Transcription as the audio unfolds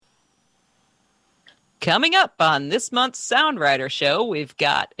Coming up on this month's Sound Rider Show, we've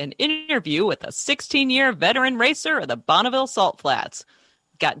got an interview with a 16-year veteran racer of the Bonneville Salt Flats.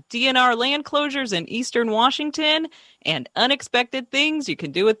 Got DNR land closures in eastern Washington and unexpected things you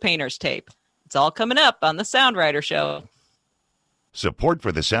can do with painter's tape. It's all coming up on the Sound Rider Show. Support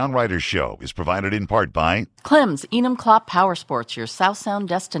for the Sound Rider Show is provided in part by Clem's Enum-Klopp Power Sports, your South Sound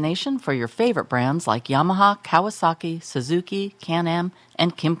destination for your favorite brands like Yamaha, Kawasaki, Suzuki, Can-Am,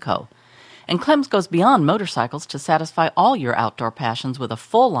 and Kimco. And Clem's goes beyond motorcycles to satisfy all your outdoor passions with a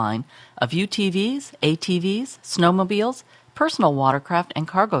full line of UTVs, ATVs, snowmobiles, personal watercraft, and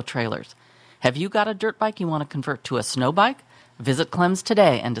cargo trailers. Have you got a dirt bike you want to convert to a snow bike? Visit Clem's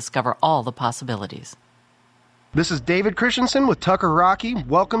today and discover all the possibilities. This is David Christensen with Tucker Rocky.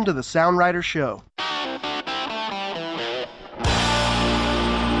 Welcome to the Sound Rider Show.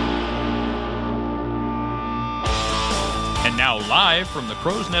 And now live from the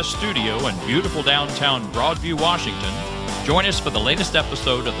Crow's Nest Studio in beautiful downtown Broadview, Washington, join us for the latest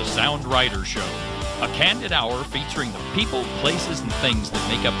episode of the Sound Rider Show, a candid hour featuring the people, places, and things that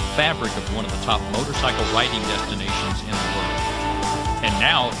make up the fabric of one of the top motorcycle riding destinations in the world. And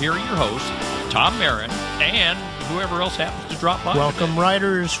now, here are your hosts, Tom Marin and whoever else happens to drop by. Welcome, today.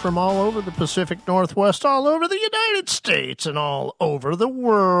 riders from all over the Pacific Northwest, all over the United States, and all over the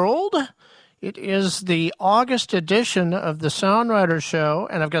world. It is the August edition of the Sound Rider Show,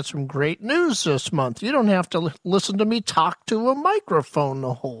 and I've got some great news this month. You don't have to listen to me talk to a microphone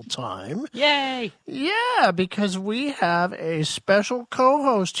the whole time. Yay! Yeah, because we have a special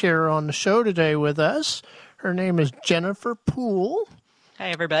co-host here on the show today with us. Her name is Jennifer Poole. Hi,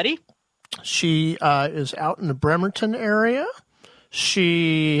 everybody. She is out in the Bremerton area.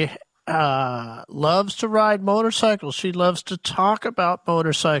 She loves to ride motorcycles. She loves to talk about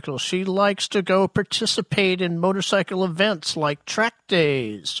motorcycles. She likes to go participate in motorcycle events like track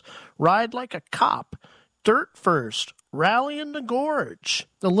days, ride like a cop, dirt first, rally in the Gorge.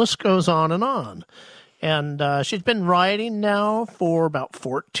 The list goes on. And she's been riding now for about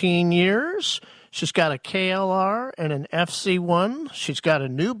 14 years. She's got a KLR and an FC1. She's got a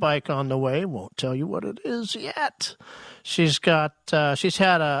new bike on the way. Won't tell you what it is yet. She's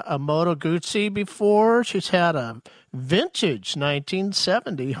had a Moto Guzzi before. She's had a vintage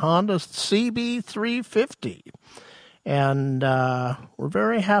 1970 Honda CB350. And we're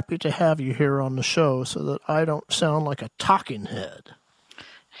very happy to have you here on the show so that I don't sound like a talking head.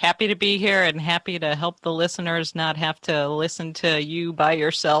 Happy to be here and happy to help the listeners not have to listen to you by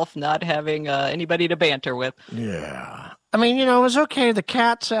yourself, not having anybody to banter with. Yeah. I mean, it was okay. The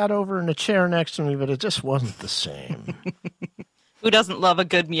cat sat over in the chair next to me, but it just wasn't the same. Who doesn't love a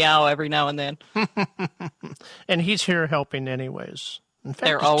good meow every now and then? And he's here helping anyways. In fact,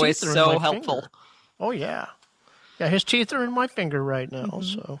 they're always so helpful. Finger. Oh, yeah. Yeah, his teeth are in my finger right now,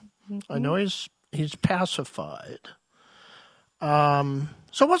 so I know he's pacified.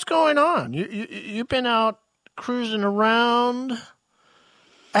 So what's going on? You've been out cruising around.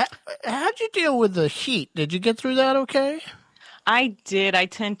 How'd you deal with the heat? Did you get through that okay? I did. I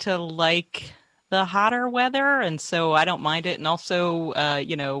tend to like the hotter weather, and so I don't mind it. And also,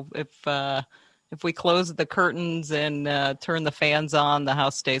 if we close the curtains and turn the fans on, the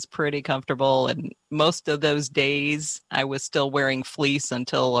house stays pretty comfortable. And most of those days, I was still wearing fleece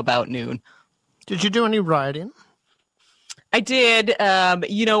until about noon. Did you do any riding? I did.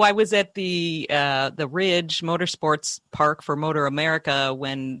 I was at the Ridge Motorsports Park for MotoAmerica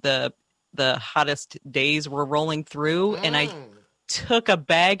when the hottest days were rolling through, and I took a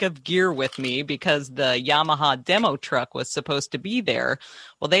bag of gear with me because the Yamaha demo truck was supposed to be there.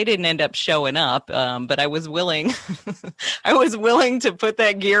 Well, they didn't end up showing up, but I was willing. I was willing to put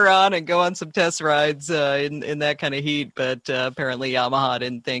that gear on and go on some test rides in that kind of heat. But apparently, Yamaha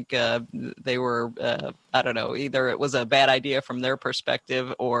didn't think they were. I don't know. Either it was a bad idea from their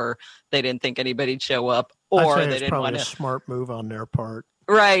perspective, or they didn't think anybody'd show up, or they didn't want to. A smart move on their part.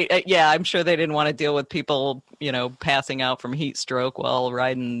 Right. Yeah, I'm sure they didn't want to deal with people, passing out from heat stroke while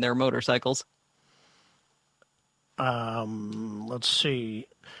riding their motorcycles. Let's see.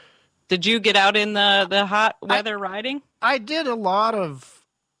 Did you get out in the hot weather riding? I did a lot of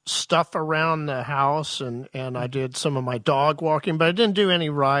stuff around the house, and I did some of my dog walking, but I didn't do any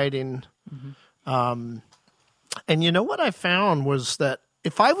riding. Mm-hmm. And you know what I found was that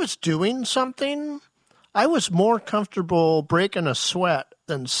if I was doing something, I was more comfortable breaking a sweat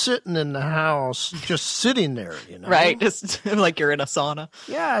than sitting in the house, just sitting there, Right, just like you're in a sauna.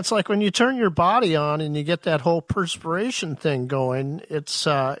 Yeah, it's like when you turn your body on and you get that whole perspiration thing going, it's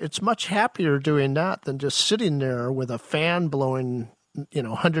much happier doing that than just sitting there with a fan blowing,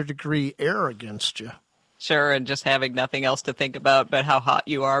 100-degree air against you. Sure, and just having nothing else to think about but how hot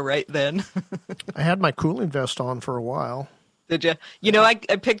you are right then. I had my cooling vest on for a while. Did you? You know, I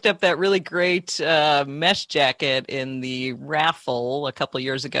picked up that really great mesh jacket in the raffle a couple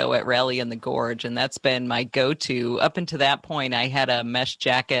years ago at Rally in the Gorge, and that's been my go-to. Up until that point, I had a mesh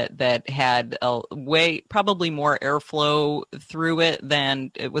jacket that had probably more airflow through it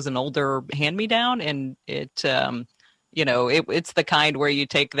than it was an older hand-me-down, and it, it's the kind where you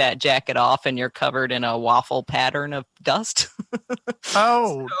take that jacket off and you're covered in a waffle pattern of dust.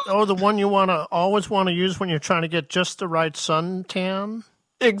 The one you always want to use when you're trying to get just the right suntan.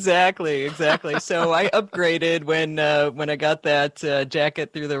 Exactly. So I upgraded when I got that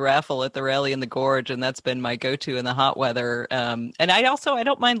jacket through the raffle at the Rally in the Gorge, and that's been my go-to in the hot weather. And I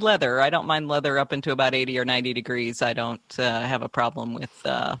don't mind leather. I don't mind leather up into about 80 or 90 degrees. I don't have a problem with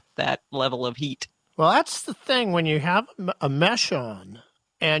that level of heat. Well, that's the thing. When you have a mesh on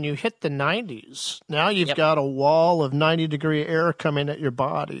and you hit the 90s, now you've got a wall of 90-degree air coming at your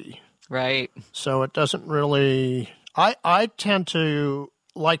body. Right. So it doesn't really... I tend to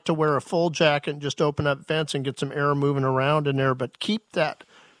like to wear a full jacket and just open up vents and get some air moving around in there, but keep that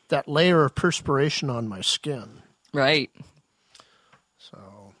layer of perspiration on my skin. Right.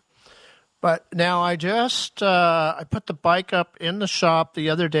 So, but now I just I put the bike up in the shop the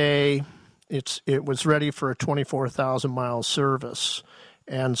other day. It was ready for a 24,000-mile service,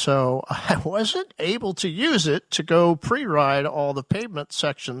 and so I wasn't able to use it to go pre-ride all the pavement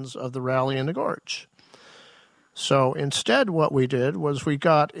sections of the Rally in the Gorge. So instead what we did was we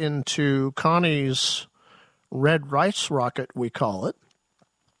got into Connie's red rice rocket, we call it,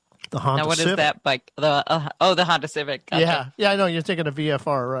 the Honda Civic. Now what is that bike? The Honda Civic. Gotcha. Yeah, I know. You're thinking of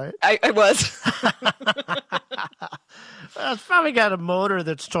VFR, right? I was. It's probably got a motor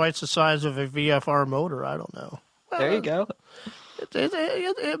that's twice the size of a VFR motor. I don't know. There you go.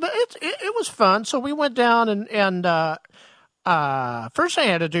 It was fun. So we went down and first thing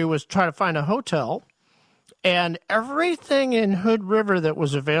I had to do was try to find a hotel. And everything in Hood River that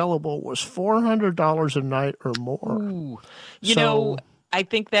was available was $400 a night or more. Ooh. You know, I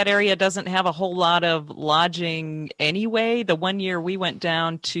think that area doesn't have a whole lot of lodging anyway. The one year we went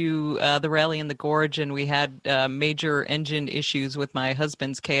down to the Rally in the Gorge and we had major engine issues with my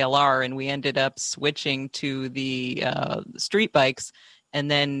husband's KLR, and we ended up switching to the street bikes. And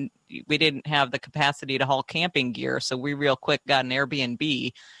then we didn't have the capacity to haul camping gear, so we real quick got an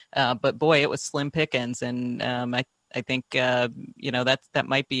Airbnb. But boy, it was slim pickings, and I think that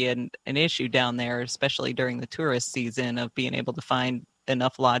might be an issue down there, especially during the tourist season, of being able to find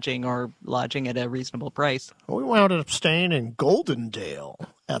enough lodging or lodging at a reasonable price. We wound up staying in Goldendale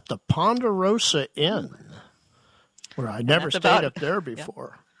at the Ponderosa Inn, where I never stayed up there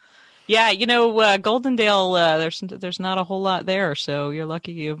before. Yeah, Goldendale, there's not a whole lot there, so you're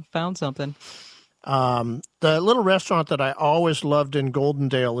lucky you found something. The little restaurant that I always loved in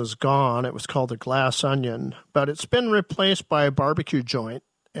Goldendale is gone. It was called the Glass Onion, but it's been replaced by a barbecue joint,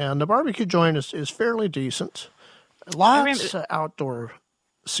 and the barbecue joint is fairly decent. Lots of outdoor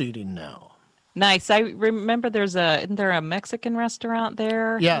seating now. Nice. I remember isn't there a Mexican restaurant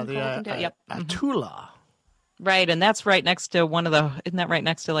there? Yeah, the Atula. Right, and that's right next to isn't that right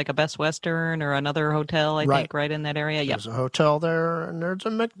next to like a Best Western or another hotel, I think, right in that area? There's a hotel there, and there's a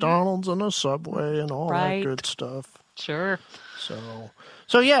McDonald's and a Subway and all that good stuff. Sure.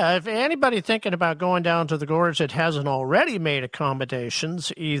 So yeah, if anybody thinking about going down to the Gorge that hasn't already made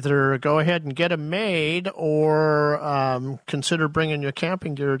accommodations, either go ahead and get them made or consider bringing your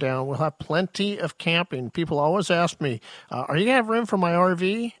camping gear down. We'll have plenty of camping. People always ask me, are you going to have room for my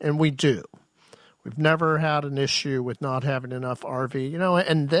RV? And we do. We've never had an issue with not having enough RV,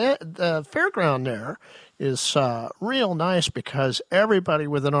 and the fairground there is real nice because everybody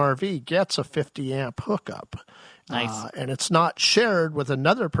with an RV gets a 50-amp hookup. Nice. And it's not shared with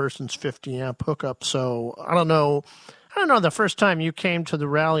another person's 50-amp hookup. So I don't know the first time you came to the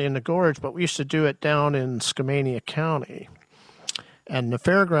Rally in the Gorge, but we used to do it down in Skamania County. And the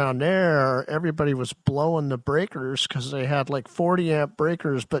fairground there, everybody was blowing the breakers because they had like 40-amp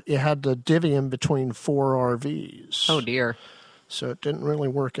breakers, but you had to divvy them between 4 RVs. Oh, dear. So it didn't really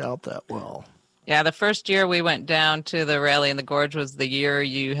work out that well. Yeah, the first year we went down to the Rally in the Gorge was the year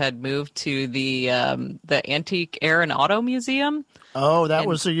you had moved to the Antique Air and Auto Museum. Oh, that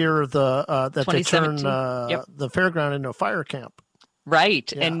was the year of that they turned the fairground into a fire camp.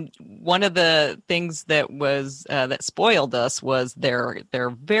 Right, yeah. And one of the things that was that spoiled us was their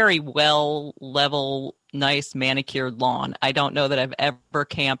very well level, nice manicured lawn. I don't know that I've ever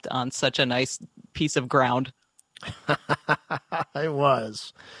camped on such a nice piece of ground. It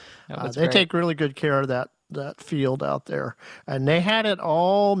was. They take really good care of that field out there. And they had it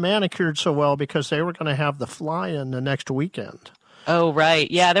all manicured so well because they were going to have the fly-in the next weekend. Oh, right.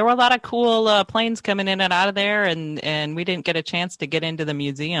 Yeah, there were a lot of cool planes coming in and out of there, and we didn't get a chance to get into the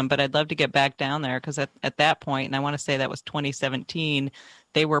museum, but I'd love to get back down there because at that point, and I want to say that was 2017,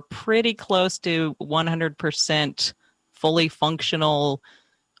 they were pretty close to 100% fully functional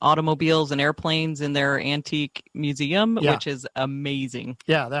automobiles and airplanes in their antique museum, which is amazing.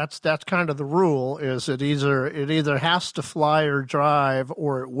 Yeah, that's kind of the rule. Is it either has to fly or drive,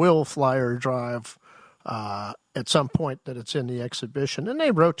 or it will fly or drive at some point that it's in the exhibition, and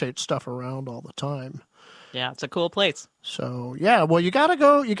they rotate stuff around all the time. Yeah, it's a cool place. So yeah, well, you gotta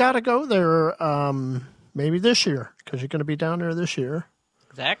go there maybe this year because you're going to be down there this year.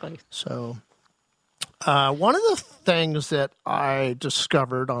 Exactly. So. One of the things that I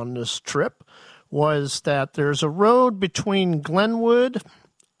discovered on this trip was that there's a road between Glenwood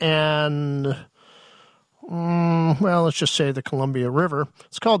and, let's just say the Columbia River.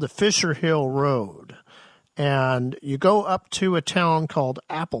 It's called the Fisher Hill Road. And you go up to a town called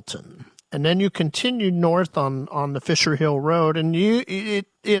Appleton. And then you continue north on the Fisher Hill Road, and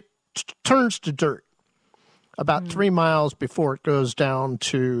it turns to dirt about 3 miles before it goes down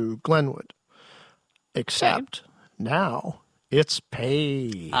to Glenwood. Except now it's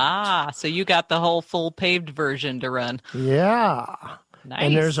paved. So you got the whole full paved version to run. Yeah. Nice.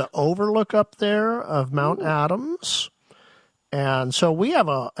 And there's an overlook up there of Mount Adams. And so we have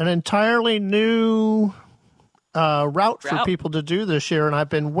an entirely new route for people to do this year. And I've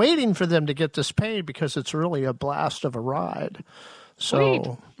been waiting for them to get this paved because it's really a blast of a ride.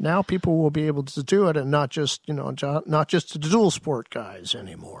 So now people will be able to do it, and not just the dual sport guys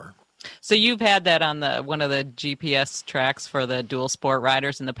anymore. So you've had that on one of the GPS tracks for the dual sport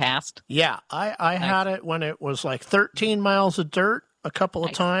riders in the past? Yeah, I had it when it was like 13 miles of dirt a couple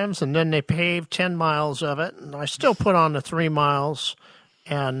of times, and then they paved 10 miles of it, and I still put on the 3 miles.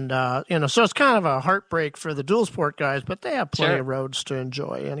 And, so it's kind of a heartbreak for the dual sport guys, but they have plenty of roads to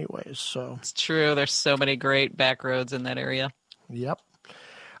enjoy anyways. So it's true. There's so many great back roads in that area. Yep.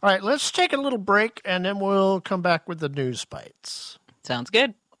 All right, let's take a little break, and then we'll come back with the news bites. Sounds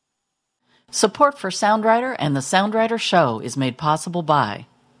good. Support for Sound Rider and the Sound Rider Show is made possible by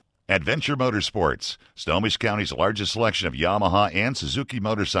Adventure Motorsports, Snohomish County's largest selection of Yamaha and Suzuki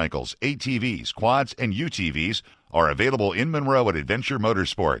motorcycles, ATVs, quads, and UTVs are available in Monroe at Adventure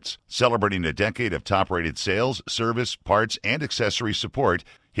Motorsports. Celebrating a decade of top-rated sales, service, parts, and accessory support,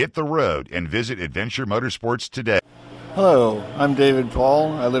 hit the road and visit Adventure Motorsports today. Hello, I'm David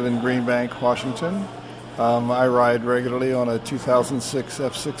Paul. I live in Green Bank, Washington. I ride regularly on a 2006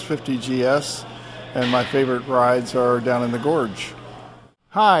 F650 GS, and my favorite rides are down in the Gorge.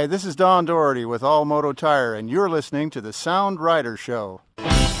 Hi, this is Don Doherty with All Moto Tire, and you're listening to the Sound Rider Show.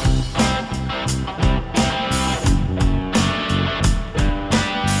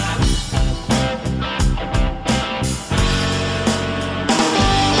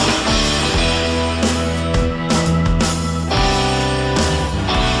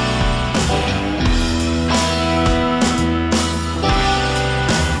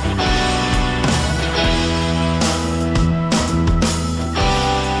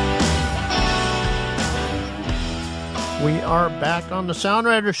 We are back on the Sound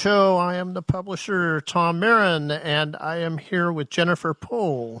Rider Show. I am the publisher, Tom Marin, and I am here with Jennifer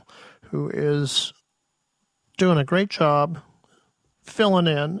Poole, who is doing a great job filling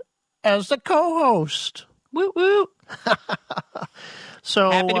in as the co-host. Woo woo! So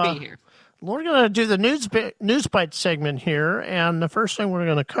happy to be here. We're going to do the news bite segment here, and the first thing we're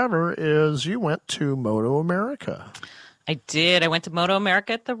going to cover is you went to MotoAmerica. I did. I went to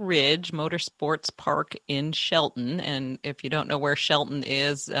MotoAmerica at the Ridge Motorsports Park in Shelton. And if you don't know where Shelton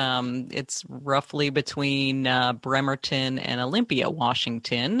is, it's roughly between Bremerton and Olympia,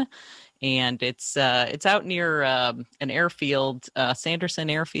 Washington. And it's out near an airfield, Sanderson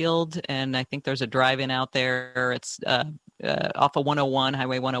Airfield. And I think there's a drive-in out there. It's off of 101,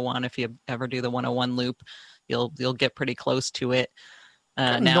 Highway 101. If you ever do the 101 loop, you'll get pretty close to it.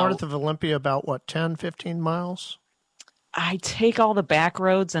 Now, north of Olympia, about 10, 15 miles? I take all the back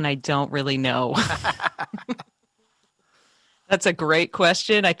roads and I don't really know. That's a great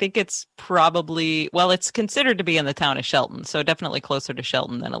question. I think it's probably, it's considered to be in the town of Shelton, so definitely closer to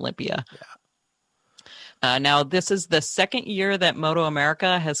Shelton than Olympia. Yeah. Now, this is the second year that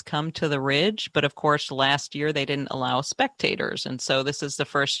MotoAmerica has come to the Ridge, but of course, last year they didn't allow spectators, and so this is the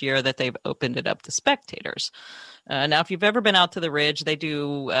first year that they've opened it up to spectators. Now, if you've ever been out to the Ridge, they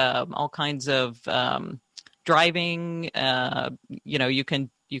do all kinds of driving. You can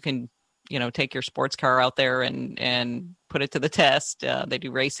take your sports car out there and put it to the test. They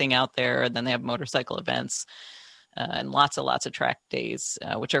do racing out there, and then they have motorcycle events and lots of track days,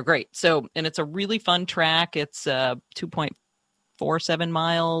 which are great. So, and it's a really fun track. It's 2.47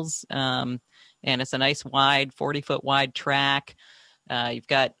 miles, and it's a nice wide 40-foot wide track. You've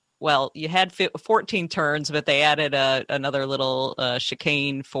got, you had 14 turns, but they added another little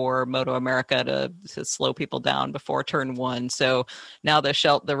chicane for MotoAmerica to slow people down before turn 1. So now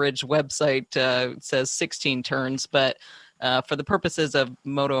the Ridge website says 16 turns, but for the purposes of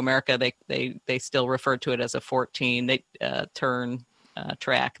MotoAmerica, they still refer to it as a 14 turn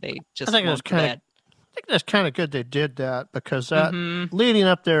track. They just I think that's kind of good they did that, because that leading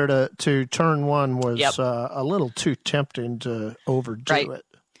up there to turn 1 was a little too tempting to overdo it.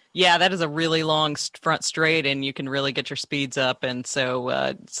 Yeah, that is a really long front straight, and you can really get your speeds up, and so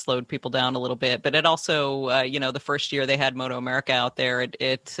it slowed people down a little bit. But it also, the first year they had MotoAmerica out there,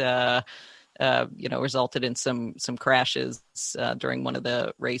 it resulted in some crashes during one of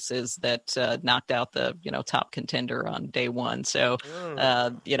the races that knocked out the top contender on day 1. So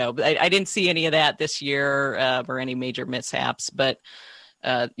I didn't see any of that this year or any major mishaps, but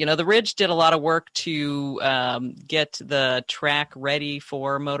the Ridge did a lot of work to get the track ready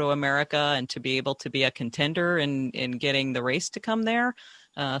for MotoAmerica and to be able to be a contender in getting the race to come there.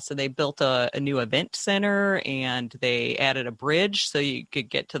 So they built a new event center, and they added a bridge so you could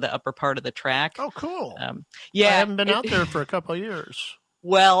get to the upper part of the track. Oh, cool. I haven't been out there for a couple of years.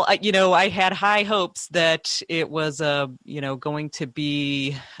 Well, I had high hopes that it was, going to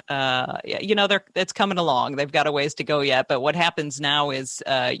be, it's coming along. They've got a ways to go yet. But what happens now is,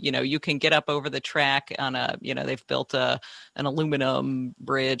 you can get up over the track on they've built an aluminum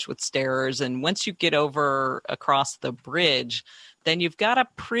bridge with stairs. And once you get over across the bridge, then you've got a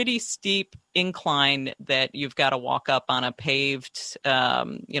pretty steep incline that you've got to walk up on a paved,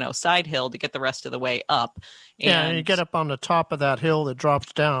 side hill to get the rest of the way up. And you get up on the top of that hill that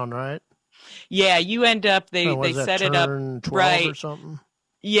drops down, right? Yeah, you end up, they set it up right or something.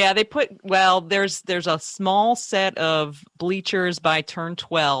 Yeah, there's a small set of bleachers by turn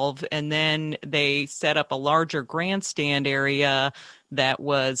 12, and then they set up a larger grandstand area that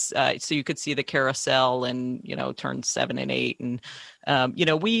was so you could see the carousel and turns 7 and 8, and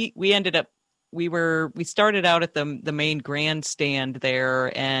we ended up we started out at the main grandstand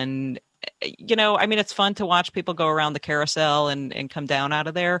there, and it's fun to watch people go around the carousel and come down out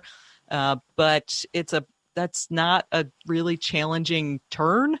of there, but that's not a really challenging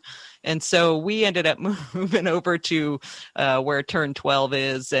turn. And so we ended up moving over to where turn 12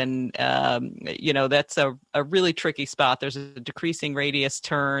 is. And, that's a really tricky spot. There's a decreasing radius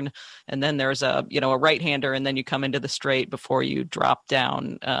turn, and then there's a right-hander, and then you come into the straight before you drop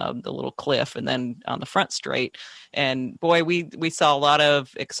down the little cliff, and then on the front straight. And boy, we saw a lot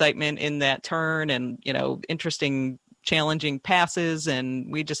of excitement in that turn, and, interesting, challenging passes,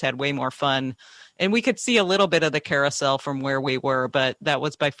 and we just had way more fun. And we could see a little bit of the carousel from where we were, but that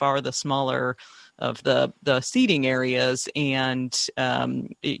was by far the smaller of the seating areas. And,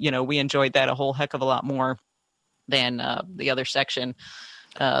 we enjoyed that a whole heck of a lot more than the other section.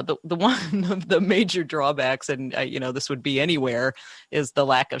 The one of the major drawbacks, and this would be anywhere, is the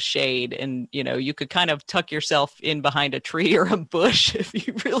lack of shade. And you could kind of tuck yourself in behind a tree or a bush if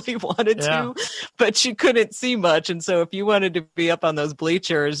you really wanted to, but you couldn't see much. And so if you wanted to be up on those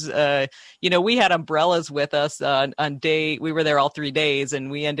bleachers, we had umbrellas with us on day. We were there all 3 days,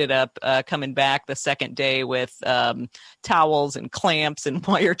 and we ended up coming back the second day with towels and clamps and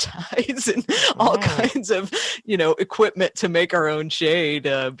wire ties and all kinds of equipment to make our own shade.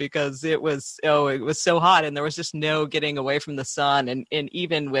 Because it was so hot, and there was just no getting away from the sun, and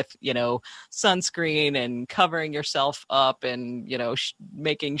even with sunscreen and covering yourself up and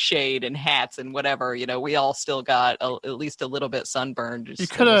making shade and hats and whatever, we all still got at least a little bit sunburned. You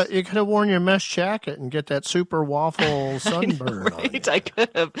could have worn your mesh jacket and get that super waffle sunburn. Right, I could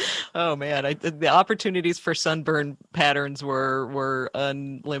have. Oh man, the opportunities for sunburn patterns were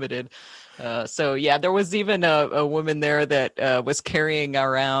unlimited. So yeah, there was even a woman there that was carrying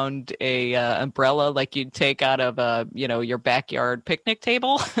around a umbrella like you'd take out of your backyard picnic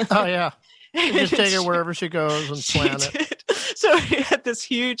table. Oh yeah, you just take her wherever she goes and plant it. So she had this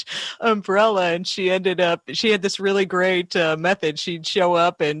huge umbrella, and she had this really great method. She'd show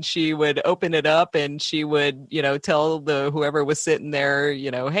up, and she would open it up, and she would, tell whoever was sitting there,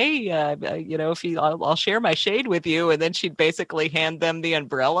 hey, I'll share my shade with you. And then she'd basically hand them the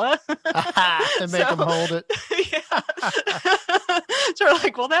umbrella and make them hold it. Yeah. So we're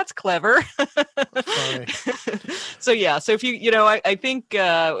like, well, that's clever. Funny. So yeah, so if you, I think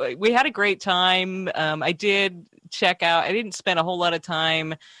we had a great time. I did check out. I didn't spend a whole lot of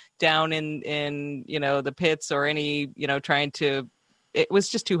time down in the pits or any trying to. It was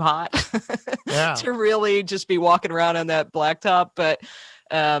just too hot to really just be walking around on that blacktop. But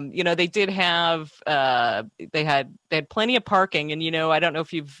they did have they had plenty of parking, and I don't know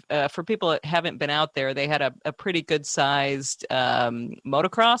if you've for people that haven't been out there, they had a pretty good sized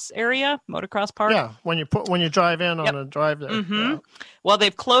motocross park. Yeah, when you drive in on a drive there. Mm-hmm. Yeah. Well,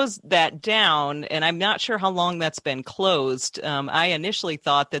 they've closed that down, and I'm not sure how long that's been closed. I initially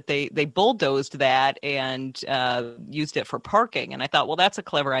thought that they bulldozed that and used it for parking, and I thought, well, that's a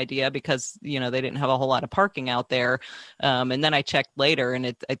clever idea because they didn't have a whole lot of parking out there. And then I checked later,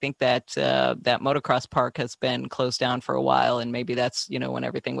 and I think that that motocross park has been closed down for a while, and maybe that's when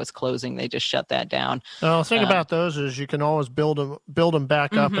everything was closing, they just shut that down. Well, the thing about those is you can always build them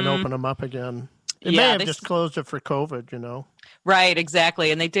back up and open them up again. They may have just closed it for COVID, Right, exactly.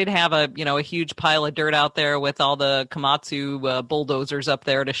 And they did have a huge pile of dirt out there with all the Komatsu bulldozers up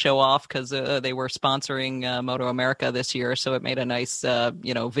there to show off because they were sponsoring MotoAmerica this year. So it made a nice,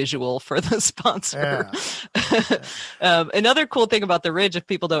 visual for the sponsor. Yeah. Another cool thing about the Ridge, if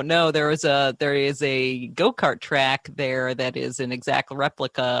people don't know, there is a go-kart track there that is an exact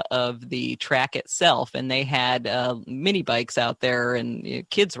replica of the track itself. And they had mini bikes out there and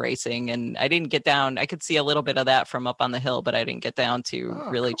kids racing. And I didn't get down. I could see a little bit of that from up on the hill, but I didn't get down to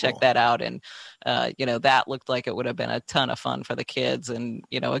really check that out. And, that looked like it would have been a ton of fun for the kids and,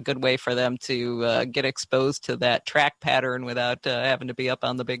 a good way for them to get exposed to that track pattern without having to be up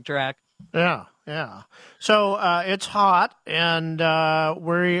on the big track. Yeah. Yeah. So it's hot, and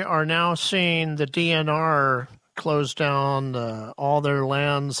we are now seeing the DNR close down all their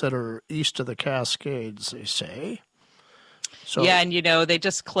lands that are east of the Cascades, they say. So, yeah, and they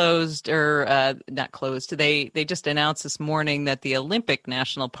just closed, or not closed. They just announced this morning that the Olympic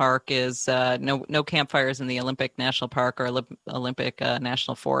National Park is no campfires in the Olympic National Park or Olympic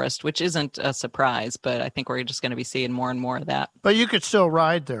National Forest, which isn't a surprise. But I think we're just going to be seeing more and more of that. But you could still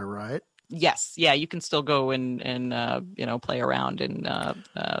ride there, right? Yes, yeah, you can still go and play around in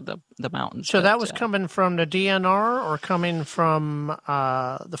the mountains. So that was coming from the DNR or coming from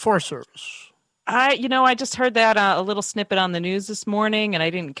the Forest Service? I just heard that a little snippet on the news this morning, and I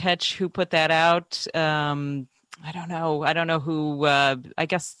didn't catch who put that out. I don't know who. I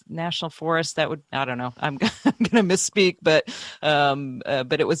guess National Forest. That would. I don't know. I'm going to misspeak, but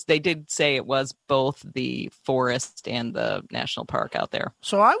it was. They did say it was both the forest and the national park out there.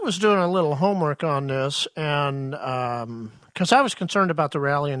 So I was doing a little homework on this, and because I was concerned about the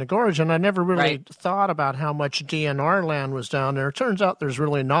rally in the Gorge, and I never really thought about how much DNR land was down there. It turns out there's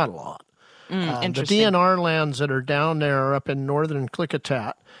really not a lot. The DNR lands that are down there are up in northern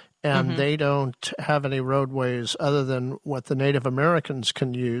Klickitat, and they don't have any roadways other than what the Native Americans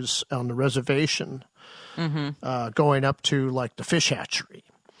can use on the reservation, going up to like the fish hatchery.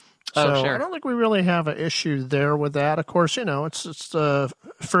 So I don't think we really have an issue there with that. Of course, it's the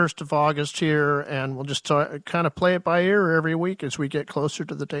 1st of August here, and we'll just kind of play it by ear every week as we get closer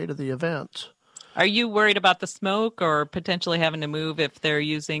to the date of the event. Are you worried about the smoke or potentially having to move if they're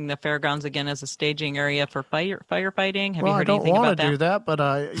using the fairgrounds again as a staging area for firefighting? Have you heard anything about that? I don't want to do that, but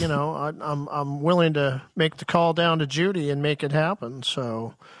I'm willing to make the call down to Judy and make it happen.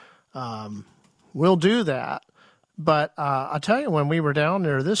 So we'll do that. But I'll tell you, when we were down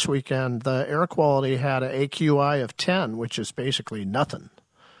there this weekend, the air quality had an AQI of 10, which is basically nothing.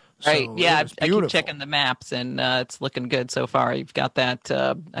 Right. So yeah, I keep checking the maps, and it's looking good so far. You've got that,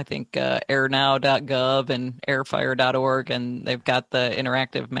 I think, airnow.gov and airfire.org, and they've got the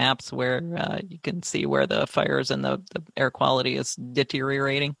interactive maps where you can see where the fires and the air quality is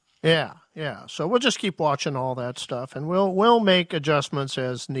deteriorating. Yeah. So we'll just keep watching all that stuff, and we'll make adjustments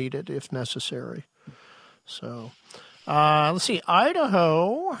as needed if necessary. So let's see.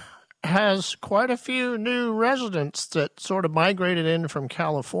 Idaho has quite a few new residents that sort of migrated in from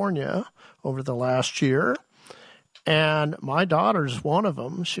California over the last year. And my daughter's one of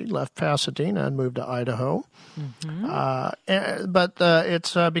them. She left Pasadena and moved to Idaho. But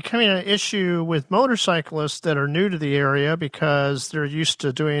it's becoming an issue with motorcyclists that are new to the area because they're used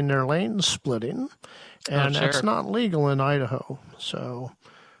to doing their lane splitting. And that's not legal in Idaho. So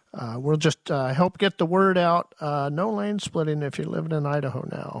we'll just help get the word out. No lane splitting if you're living in Idaho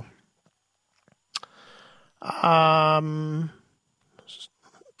now.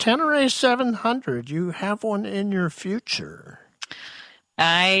 Tenere 700, you have one in your future.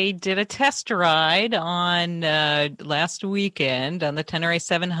 I did a test ride on last weekend on the Tenere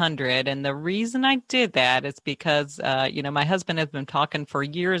 700, and the reason I did that is because, my husband has been talking for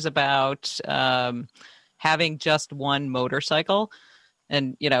years about having just one motorcycle.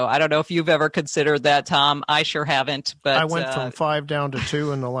 And, I don't know if you've ever considered that, Tom. I sure haven't. But I went from 5 down to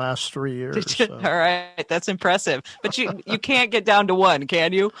 2 in the last 3 years. So. All right. That's impressive. But you can't get down to 1,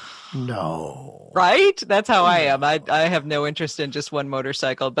 can you? No. Right? That's how I am. I have no interest in just one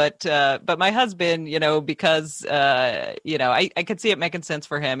motorcycle. But my husband, because, I could see it making sense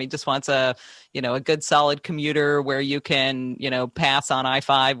for him. He just wants a good solid commuter where you can, pass on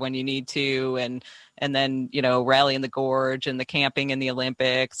I-5 when you need to and then, rally in the Gorge and the camping in the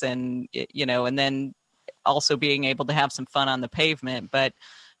Olympics and then also being able to have some fun on the pavement. But,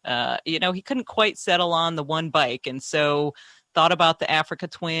 he couldn't quite settle on the one bike. And so thought about the Africa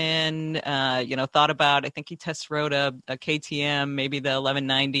Twin, thought about, I think he test rode a KTM, maybe the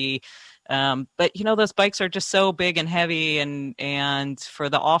 1190. But those bikes are just so big and heavy and for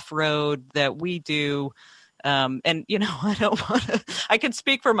the off-road that we do, I don't want to, I can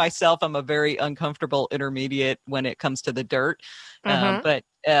speak for myself. I'm a very uncomfortable intermediate when it comes to the dirt. But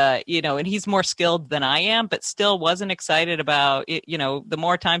and he's more skilled than I am, but still wasn't excited about it. The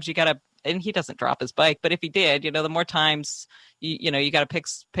more times you got to, and he doesn't drop his bike, but if he did, the more times you got to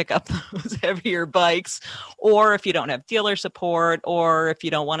pick up those heavier bikes, or if you don't have dealer support, or if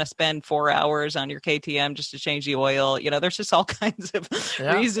you don't want to spend 4 hours on your KTM just to change the oil, there's just all kinds of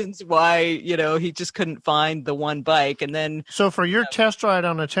reasons why, he just couldn't find the one bike. And then, so for your test ride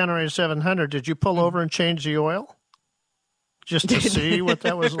on the Tenere 700, did you pull over and change the oil? Just to see what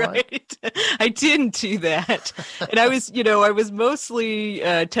that was like? I didn't do that. And I was mostly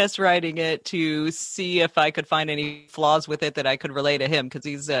test riding it to see if I could find any flaws with it that I could relay to him, because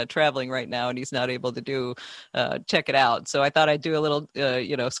he's traveling right now and he's not able to check it out. So I thought I'd do a little,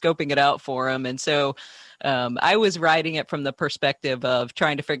 scoping it out for him. And so I was riding it from the perspective of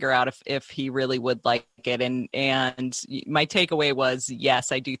trying to figure out if he really would like it. And my takeaway was,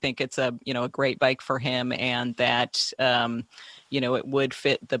 yes, I do think it's a great bike for him, and that, it would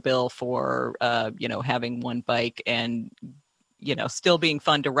fit the bill for, having one bike and, still being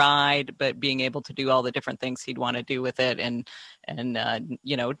fun to ride, but being able to do all the different things he'd want to do with it. And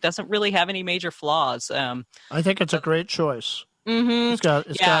it doesn't really have any major flaws. I think it's a great choice. Mm-hmm. It's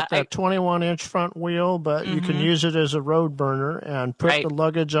got that 21-inch front wheel, but you can use it as a road burner and put the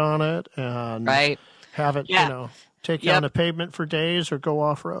luggage on it and have it, take you on the pavement for days or go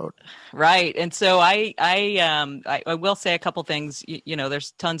off road. Right. And so I will say a couple things.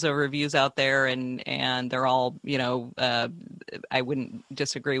 There's tons of reviews out there, and they're all, I wouldn't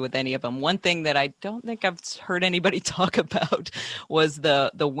disagree with any of them. One thing that I don't think I've heard anybody talk about was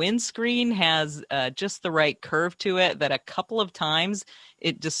the windscreen has just the right curve to it, that a couple of times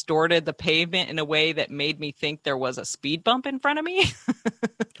it distorted the pavement in a way that made me think there was a speed bump in front of me.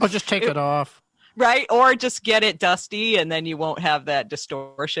 Oh, just take it off. Right. Or just get it dusty and then you won't have that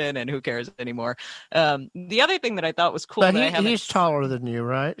distortion, and who cares anymore. The other thing that I thought was cool. But he's taller than you,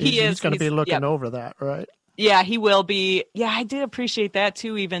 right? He's going to be looking over that, right? Yeah, he will be. Yeah, I did appreciate that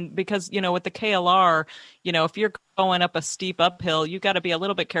too, even because, with the KLR, if you're going up a steep uphill, you got to be a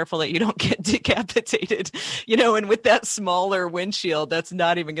little bit careful that you don't get decapitated, and with that smaller windshield, that's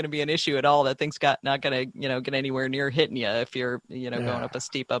not even going to be an issue at all. That thing's not going to, get anywhere near hitting you if you're, going up a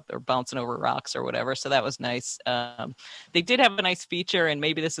steep up or bouncing over rocks or whatever. So that was nice. They did have a nice feature, and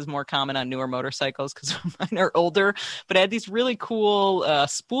maybe this is more common on newer motorcycles because mine are older, but it had these really cool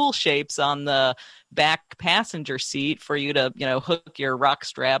spool shapes on the back passenger seat for you to, hook your rock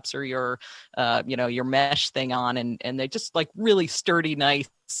straps or your, your mesh thing on, and they just like really sturdy, nice,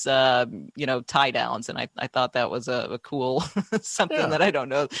 tie downs. And I thought that was a cool something that I don't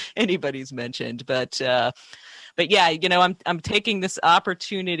know anybody's mentioned, but yeah, I'm taking this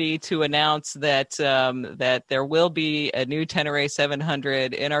opportunity to announce that that there will be a new Tenere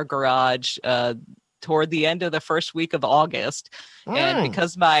 700 in our garage toward the end of the first week of August. And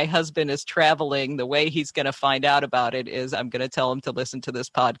because my husband is traveling, the way he's going to find out about it is I'm going to tell him to listen to this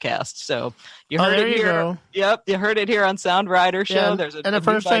podcast. So you heard it here. Go. Yep. You heard it here on Sound Rider Show. Yeah, and the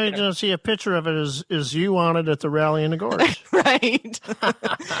first time you're going to see a picture of it is you on it at the rally in the Gorge. Right.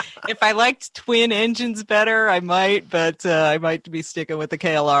 If I liked twin engines better, I might, but I might be sticking with the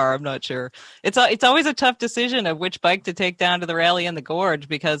KLR. I'm not sure. It's always a tough decision of which bike to take down to the rally in the Gorge,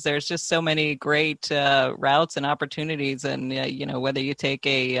 because there's just so many great routes and opportunities, and whether you take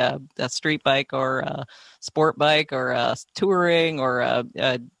a street bike or a sport bike or a touring or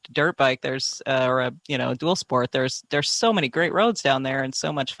a dirt bike, there's or a dual sport, there's so many great roads down there and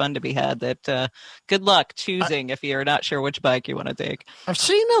so much fun to be had that good luck choosing if you're not sure which bike you want to take. I've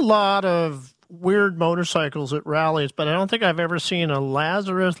seen a lot of weird motorcycles at rallies, but I don't think I've ever seen a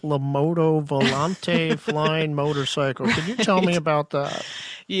Lazarus Lamoto Volante flying motorcycle. Could you tell me about that?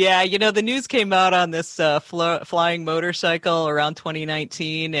 Yeah, the news came out on this flying motorcycle around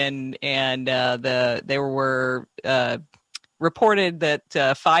 2019, and there were reported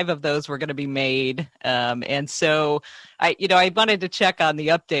that 5 of those were going to be made, and so I wanted to check on the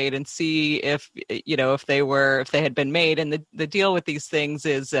update and see if they had been made. And the deal with these things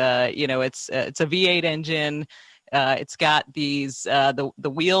is it's a V8 engine. It's got these the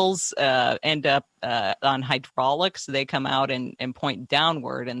wheels end up on hydraulics. They come out and point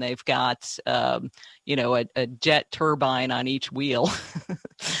downward, and they've got a jet turbine on each wheel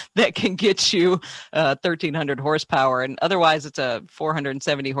that can get you 1,300 horsepower. And otherwise, it's a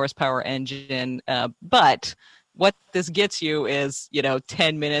 470 horsepower engine. But what this gets you is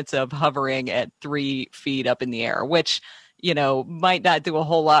 10 minutes of hovering at 3 feet up in the air, which might not do a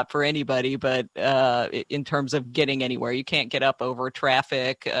whole lot for anybody, but in terms of getting anywhere, you can't get up over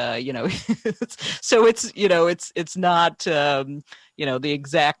traffic, so it's not, the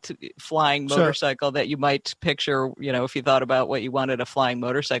exact flying motorcycle that you might picture, if you thought about what you wanted a flying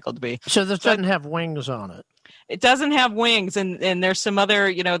motorcycle to be. So this doesn't have wings on it. It doesn't have wings, and there's some other,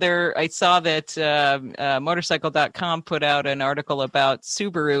 I saw that motorcycle.com put out an article about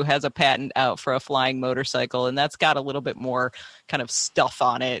Subaru has a patent out for a flying motorcycle, and that's got a little bit more kind of stuff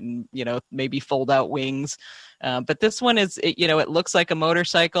on it and, maybe fold out wings. But this one is, it looks like a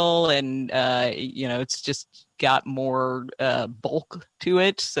motorcycle, and, it's just got more bulk to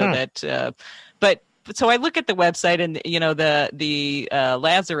it so that, so I look at the website, and the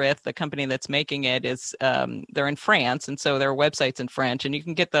Lazareth, the company that's making it, is they're in France, and so their website's in French, and you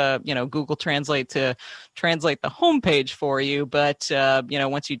can get the Google Translate to translate the homepage for you. But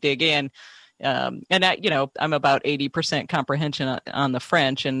once you dig in, and I'm about 80% comprehension on the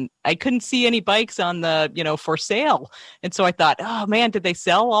French, and I couldn't see any bikes on the for sale, and so I thought, oh man, did they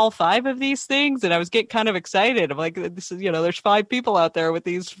sell all 5 of these things? And I was getting kind of excited. I'm like, this is there's 5 people out there with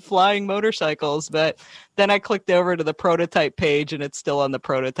these flying motorcycles. But then I clicked over to the prototype page, and it's still on the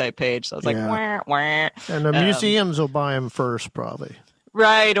prototype page. So I was like, wah, wah. And the museums will buy them first, probably.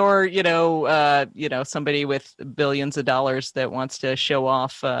 Right, or somebody with billions of dollars that wants to show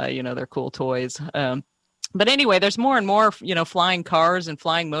off their cool toys. But anyway, there's more and more flying cars and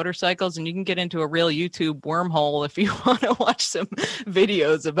flying motorcycles, and you can get into a real YouTube wormhole if you want to watch some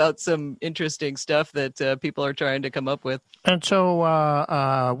videos about some interesting stuff that people are trying to come up with. And so,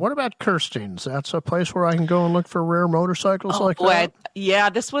 what about Kirstein's? That's a place where I can go and look for rare motorcycles that? Yeah,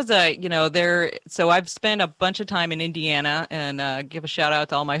 this was so I've spent a bunch of time in Indiana, and give a shout out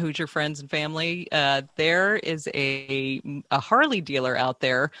to all my Hoosier friends and family. There is a Harley dealer out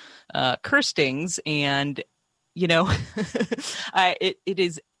there, Kirstein's, and it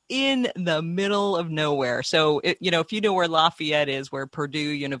is in the middle of nowhere. So, if you know where Lafayette is, where Purdue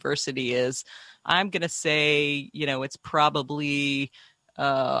University is, I'm going to say, it's probably,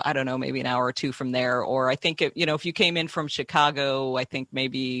 I don't know, maybe an hour or 2 from there. Or I think, if you came in from Chicago, I think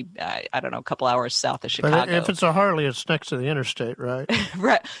maybe, I don't know, a couple hours south of Chicago. But if it's a Harley, it's next to the interstate, right?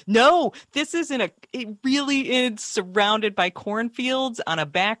 Right. No, this is it really is surrounded by cornfields on a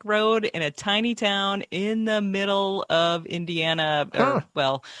back road in a tiny town in the middle of Indiana,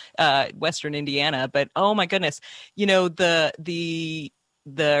 Western Indiana. But oh my goodness,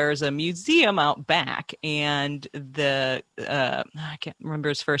 there's a museum out back, and I can't remember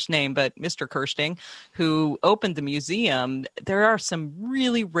his first name, but Mr. Kirstein, who opened the museum, there are some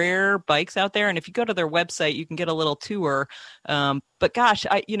really rare bikes out there. And if you go to their website, you can get a little tour. But gosh,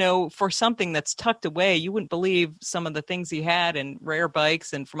 for something that's tucked away, you wouldn't believe some of the things he had, and rare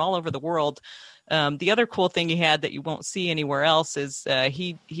bikes and from all over the world. The other cool thing he had that you won't see anywhere else is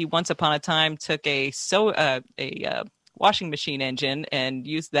he once upon a time took a washing machine engine and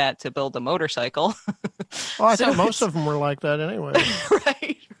used that to build a motorcycle. Well, I thought most of them were like that anyway.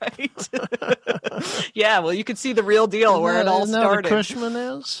 Right. Yeah, well, you could see the real deal where it all started. Isn't that what Cushman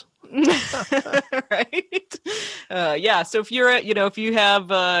is? Right. Yeah. So if you're, if you have,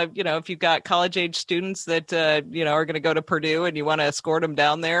 if you've got college age students that, are going to go to Purdue, and you want to escort them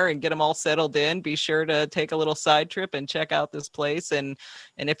down there and get them all settled in, be sure to take a little side trip and check out this place. And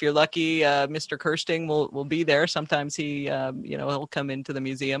if you're lucky, Mr. Kirstein will be there. Sometimes he, he'll come into the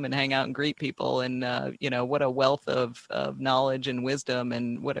museum and hang out and greet people. And, what a wealth of knowledge and wisdom,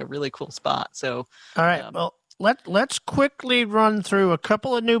 and what a really cool spot. So, all right. Well, Let's quickly run through a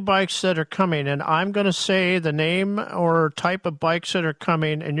couple of new bikes that are coming, and I'm going to say the name or type of bikes that are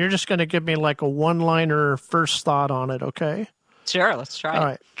coming, and you're just going to give me like a one-liner first thought on it, okay? Sure, let's try. All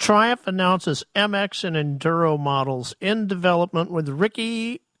right. Triumph announces MX and Enduro models in development, with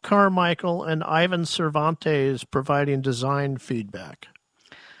Ricky Carmichael and Ivan Cervantes providing design feedback.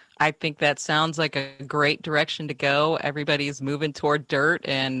 I think that sounds like a great direction to go. Everybody's moving toward dirt,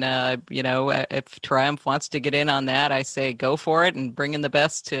 and if Triumph wants to get in on that, I say go for it and bring in the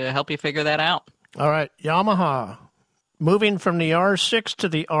best to help you figure that out. All right, Yamaha, moving from the R6 to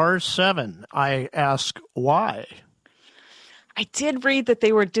the R7. I ask why. I did read that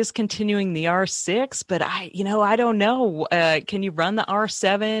they were discontinuing the R6, but I don't know. Can you run the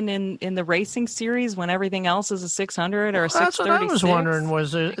R7 in the racing series when everything else is a 600 or a 636? That's what I was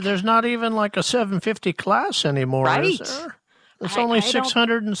wondering. There's not even like a 750 class anymore, right? Is there? It's only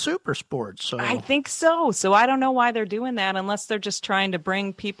 600 in super sports. So I think so. So I don't know why they're doing that unless they're just trying to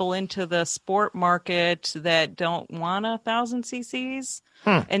bring people into the sport market that don't want 1,000 cc's.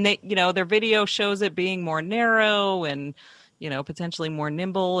 And they, their video shows it being more narrow and potentially more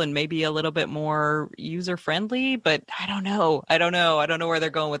nimble and maybe a little bit more user friendly, but I don't know. I don't know where they're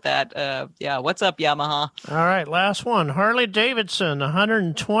going with that. What's up, Yamaha? All right, last one. Harley Davidson,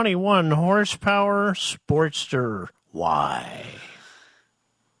 121 horsepower Sportster. Why?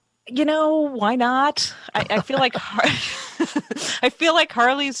 Why not? I feel like I feel like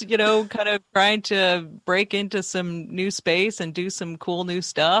Harley's, kind of trying to break into some new space and do some cool new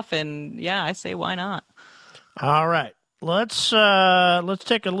stuff, and I say why not? All right. Let's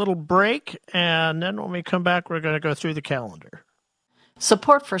take a little break, and then when we come back, we're going to go through the calendar.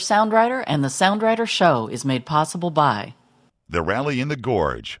 Support for Sound Rider and the Sound Rider Show is made possible by The Rally in the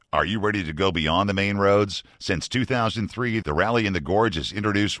Gorge. Are you ready to go beyond the main roads? Since 2003, the Rally in the Gorge has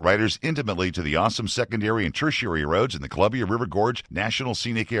introduced riders intimately to the awesome secondary and tertiary roads in the Columbia River Gorge National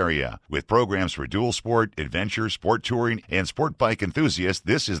Scenic Area. With programs for dual sport, adventure, sport touring, and sport bike enthusiasts,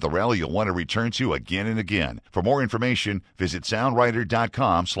 this is the rally you'll want to return to again and again. For more information, visit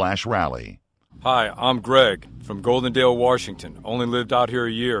soundrider.com/rally. Hi, I'm Greg from Goldendale, Washington. Only lived out here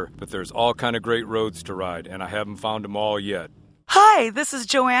a year, but there's all kind of great roads to ride, and I haven't found them all yet. Hi, this is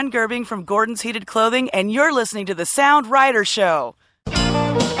Joanne Gerbing from Gordon's Heated Clothing, and you're listening to the Sound Rider Show.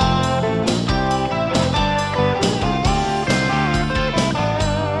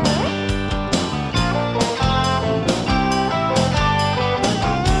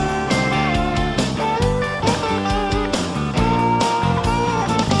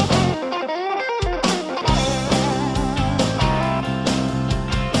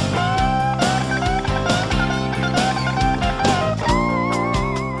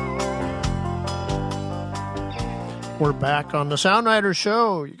 We're back on the Sound Rider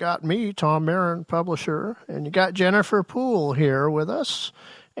Show. You got me, Tom Marin, publisher, and you got Jennifer Poole here with us.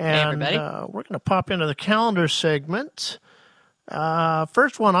 And hey, we're going to pop into the calendar segment.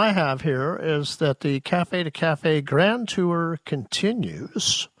 First one I have here is that the Cafe to Cafe Grand Tour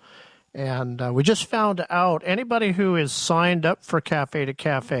continues. And we just found out anybody who is signed up for Cafe to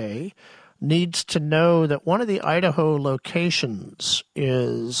Cafe needs to know that one of the Idaho locations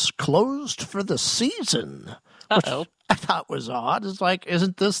is closed for the season. Uh-oh. I thought was odd. It's like,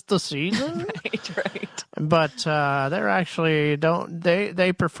 isn't this the season? Right. But they're actually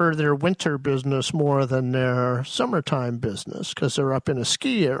they prefer their winter business more than their summertime business because they're up in a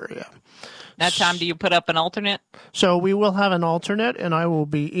ski area. Now, Tom, do you put up an alternate? So we will have an alternate, and I will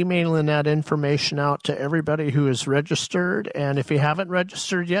be emailing that information out to everybody who is registered. And if you haven't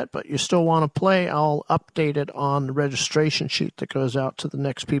registered yet, but you still want to play, I'll update it on the registration sheet that goes out to the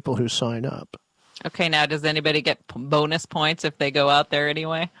next people who sign up. Okay, now does anybody get bonus points if they go out there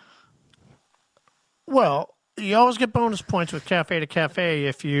anyway? Well, you always get bonus points with Cafe to Cafe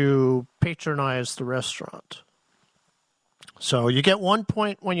if you patronize the restaurant. So you get 1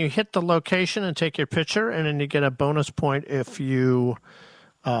 point when you hit the location and take your picture, and then you get a bonus point if you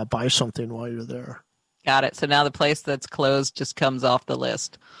buy something while you're there. Got it. So now the place that's closed just comes off the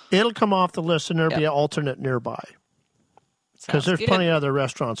list. It'll come off the list, and there'll be an alternate nearby. Because there's plenty of other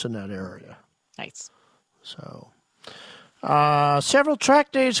restaurants in that area. Nice. So, several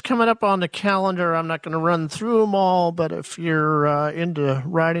track days coming up on the calendar. I'm not going to run through them all, but if you're into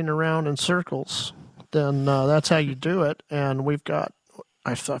riding around in circles, then that's how you do it. And we've got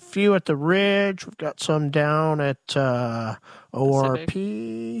a few at the Ridge. We've got some down at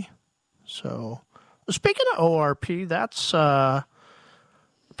ORP. So, speaking of ORP, that's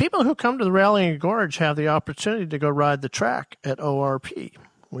people who come to the Rallying Gorge have the opportunity to go ride the track at ORP.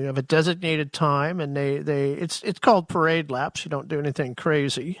 We have a designated time, and it's called parade laps. You don't do anything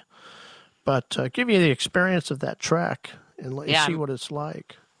crazy, but give you the experience of that track and let you see what it's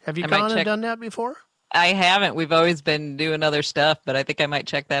like. Have you gone and done that before? I haven't. We've always been doing other stuff, but I think I might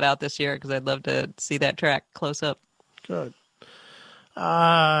check that out this year because I'd love to see that track close up. Good.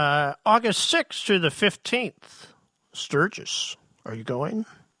 August 6th through the 15th, Sturgis. Are you going?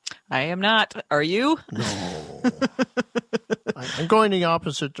 I am not. Are you? No. I'm going the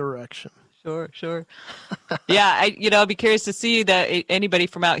opposite direction. Sure. Yeah, I'd be curious to see that anybody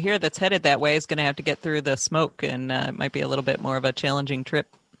from out here that's headed that way is going to have to get through the smoke, and it might be a little bit more of a challenging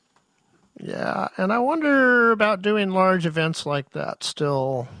trip. Yeah, and I wonder about doing large events like that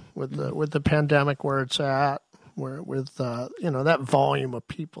still with the pandemic where it's at, with that volume of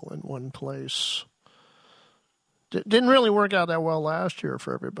people in one place. Didn't really work out that well last year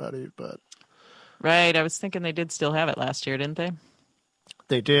for everybody, but right. I was thinking they did still have it last year, didn't they?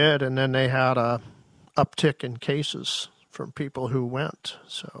 They did, and then they had a uptick in cases from people who went.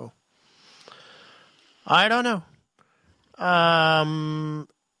 So I don't know.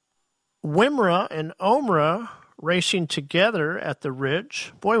 WIMRA and OMRA racing together at the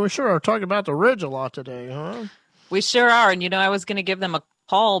Ridge. Boy, we sure are talking about the Ridge a lot today, huh? We sure are. And, I was going to give them a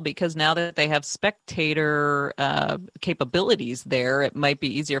call because now that they have spectator capabilities there, it might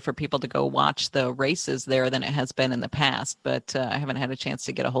be easier for people to go watch the races there than it has been in the past. But I haven't had a chance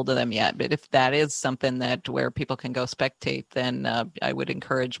to get a hold of them yet. But if that is something where people can go spectate, then I would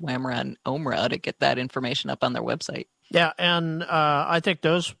encourage WAMRA and OMRA to get that information up on their website. Yeah, and I think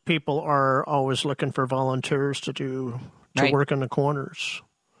those people are always looking for volunteers to work in the corners.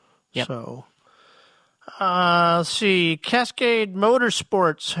 Yep. So, let's see. Cascade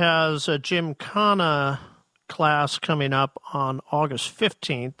Motorsports has a Gymkhana class coming up on August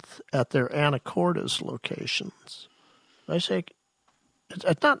 15th at their Anacortes locations. I say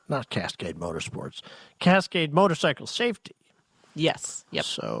it's not Cascade Motorsports, Cascade Motorcycle Safety. Yes. Yep.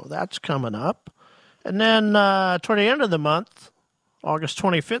 So that's coming up. And then toward the end of the month, August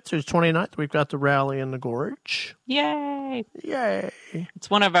 25th through 29th, we've got the rally in the Gorge. Yay! Yay! It's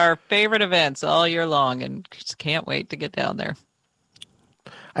one of our favorite events all year long, and just can't wait to get down there.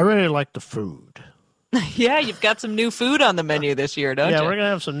 I really like the food. Yeah, you've got some new food on the menu this year, don't you? Yeah, we're going to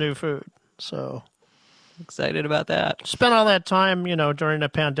have some new food. So excited about that. Spent all that time, during the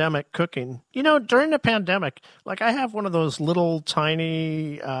pandemic cooking. During the pandemic, like I have one of those little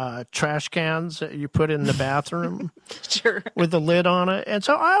tiny trash cans that you put in the bathroom. Sure. With the lid on it. And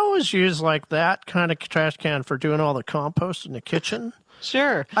so I always use like that kind of trash can for doing all the compost in the kitchen.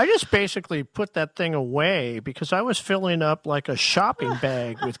 Sure. I just basically put that thing away because I was filling up like a shopping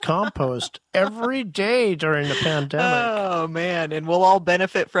bag with compost every day during the pandemic. Oh, man. And we'll all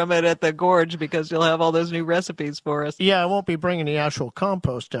benefit from it at the Gorge because you'll have all those new recipes for us. Yeah, I won't be bringing the actual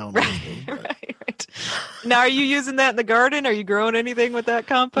compost down with me. Right. Now, are you using that in the garden? Are you growing anything with that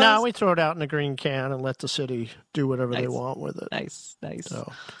compost? No, we throw it out in a green can and let the city do whatever they want with it. Nice.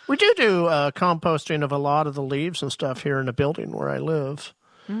 So, we do composting of a lot of the leaves and stuff here in the building where I live,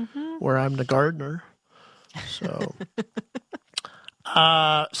 where I'm the gardener. So,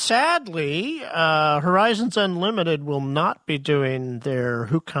 sadly, Horizons Unlimited will not be doing their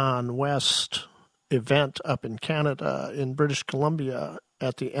Yukon West event up in Canada, in British Columbia,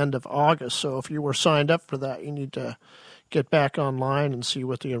 at the end of August. So if you were signed up for that, you need to get back online and see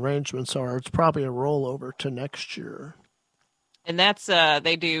what the arrangements are. It's probably a rollover to next year. And that's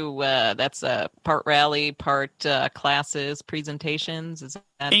they do that's part rally, part classes, presentations. Is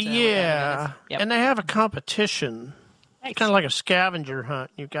that yeah? Yep. And they have a competition. Nice. It's kind of like a scavenger hunt.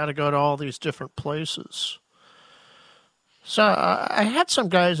 You've got to go to all these different places. So I had some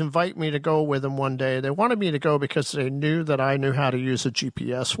guys invite me to go with them one day. They wanted me to go because they knew that I knew how to use a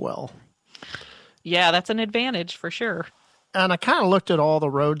GPS well. Yeah, that's an advantage for sure. And I kind of looked at all the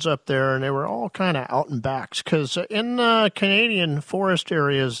roads up there, and they were all kind of out and backs. Because in Canadian forest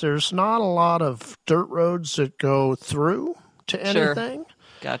areas, there's not a lot of dirt roads that go through to anything. Sure.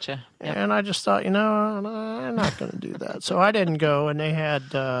 Gotcha. Yep. And I just thought, I'm not going to do that. So I didn't go, and they had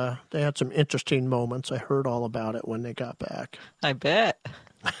some interesting moments. I heard all about it when they got back. I bet.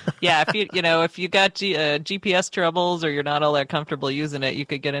 Yeah, if you got GPS troubles or you're not all that comfortable using it, you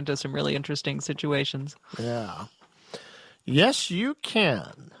could get into some really interesting situations. Yeah. Yes, you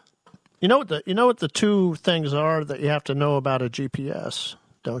can. You know what the two things are that you have to know about a GPS,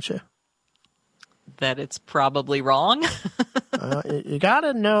 don't you? That it's probably wrong. You got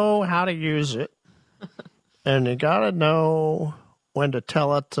to know how to use it, and you got to know when to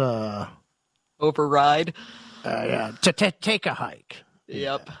tell it override. To take a hike.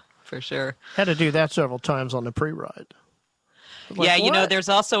 Yep, for sure. Had to do that several times on the pre-ride. Yeah, there's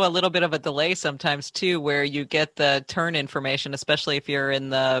also a little bit of a delay sometimes too, where you get the turn information, especially if you're in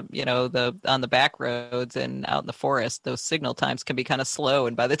the on the back roads and out in the forest. Those signal times can be kind of slow,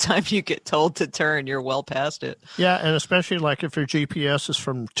 and by the time you get told to turn, you're well past it. Yeah, and especially like if your GPS is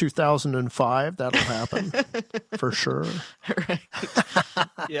from 2005, that'll happen for sure. Right.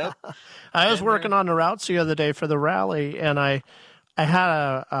 Yep. I was working on the routes the other day for the rally, and I I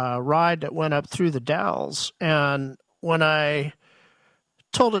had a ride that went up through the Dalles, and when I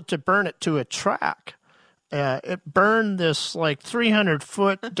told it to burn it to a track, it burned this like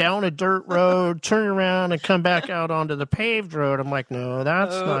 300-foot down a dirt road, turn around and come back out onto the paved road. I'm like, no,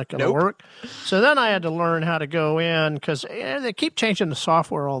 that's not going to work. So then I had to learn how to go in because they keep changing the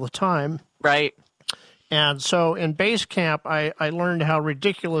software all the time. Right. And so in base camp, I learned how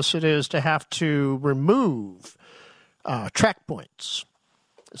ridiculous it is to have to remove track points.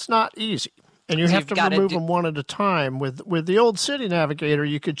 It's not easy. And you have to remove them one at a time. With the old City Navigator,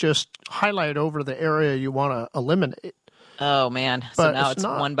 you could just highlight over the area you want to eliminate. Oh, man. So now it's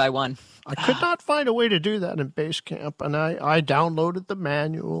one by one. I could not find a way to do that in base camp, and I downloaded the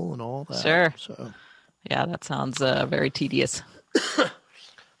manual and all that. Sure. So, yeah, that sounds very tedious.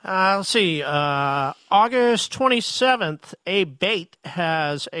 Let's see. August 27th, Bait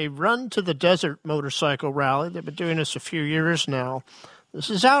has a Run to the Desert motorcycle rally. They've been doing this a few years now. This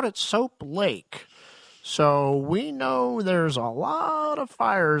is out at Soap Lake. So we know there's a lot of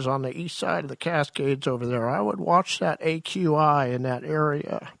fires on the east side of the Cascades over there. I would watch that AQI in that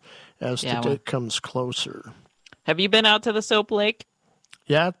area as the date comes closer. Have you been out to the Soap Lake?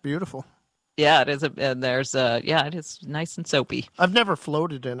 Yeah, it's beautiful. Yeah, it is. And there's it is nice and soapy. I've never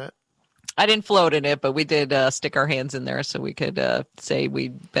floated in it. I didn't float in it, but we did stick our hands in there so we could say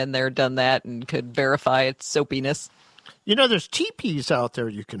we'd been there, done that, and could verify its soapiness. You know, there's teepees out there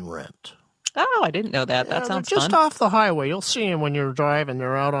you can rent. Oh, I didn't know that. That sounds just fun. Off the highway. You'll see them when you're driving.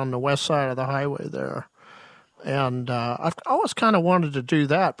 They're out on the west side of the highway there. And I've always kind of wanted to do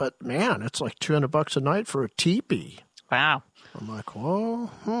that, but man, it's like $200 a night for a teepee. Wow. I'm like,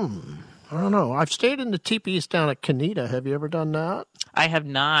 well, I don't know. I've stayed in the teepees down at Canita. Have you ever done that? I have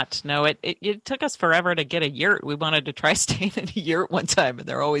not. No, it took us forever to get a yurt. We wanted to try staying in a yurt one time, and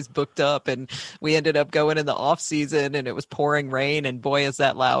they're always booked up. And we ended up going in the off season, and it was pouring rain, and boy, is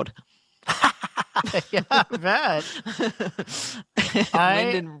that loud. Yeah, I bet.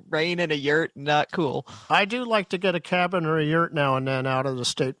 Wind and rain in a yurt, not cool. I do like to get a cabin or a yurt now and then out of the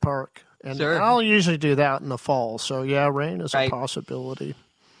state park. And sure. I'll usually do that in the fall. So, yeah, rain is a possibility.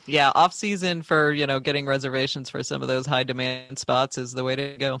 Yeah, off season for, getting reservations for some of those high demand spots is the way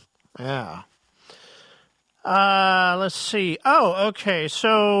to go. Yeah. Let's see. Oh, okay.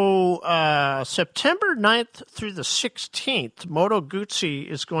 So September 9th through the 16th, Moto Guzzi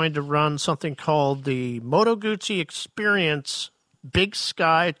is going to run something called the Moto Guzzi Experience Big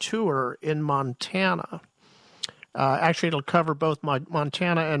Sky Tour in Montana. Actually, it'll cover both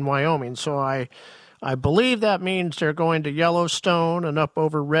Montana and Wyoming. So I believe that means they're going to Yellowstone and up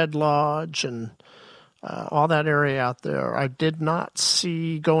over Red Lodge and all that area out there. I did not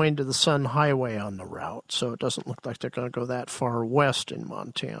see going to the Sun Highway on the route, so it doesn't look like they're going to go that far west in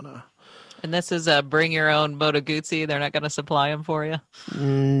Montana. And this is bring your own Moto Guzzi. They're not going to supply them for you?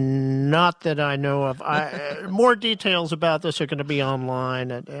 Not that I know of. More details about this are going to be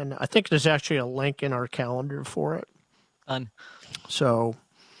online, and I think there's actually a link in our calendar for it. Fun. So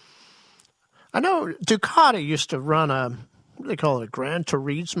I know Ducati used to run what do they call it, a Gran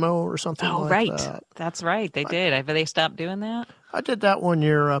Turismo or something like that. Oh, right. That's right. They did. Have they stopped doing that? I did that one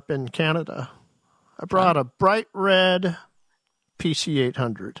year up in Canada. I brought a bright red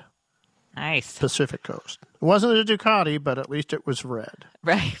PC800. Nice. Pacific Coast. It wasn't a Ducati, but at least it was red.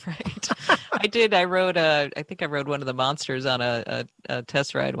 Right. I did. I think I rode one of the monsters on a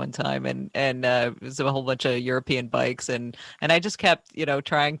test ride one time, and it was a whole bunch of European bikes, and I just kept,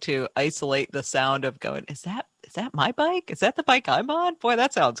 trying to isolate the sound of going, is that my bike? Is that the bike I'm on? Boy,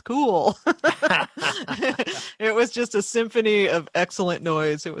 that sounds cool. It was just a symphony of excellent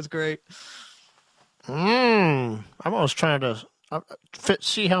noise. It was great. I'm always trying to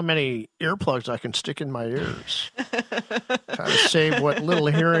see how many earplugs I can stick in my ears. Try to save what little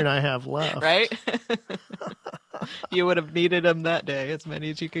hearing I have left. Right? You would have needed them that day, as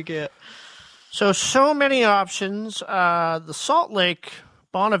many as you could get. So many options. The Salt Lake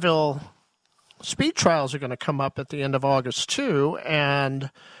Bonneville speed trials are going to come up at the end of August, too,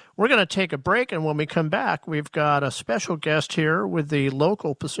 and we're going to take a break, and when we come back, we've got a special guest here with the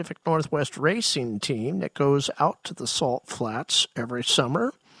local Pacific Northwest racing team that goes out to the Salt Flats every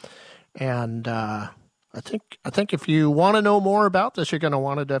summer. And I think if you want to know more about this, you're going to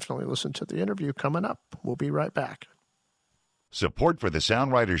want to definitely listen to the interview coming up. We'll be right back. Support for the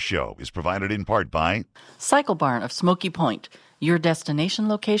Sound Riders Show is provided in part by Cycle Barn of Smoky Point, your destination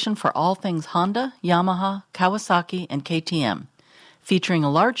location for all things Honda, Yamaha, Kawasaki, and KTM. Featuring a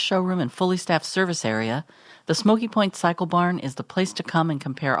large showroom and fully staffed service area, the Smoky Point Cycle Barn is the place to come and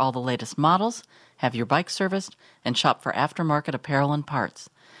compare all the latest models, have your bike serviced, and shop for aftermarket apparel and parts.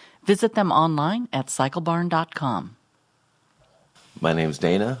 Visit them online at cyclebarn.com. My name's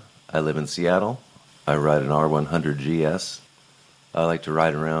Dana. I live in Seattle. I ride an R100 GS. I like to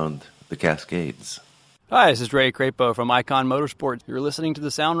ride around the Cascades. Hi, this is Ray Crapo from Icon Motorsports. You're listening to the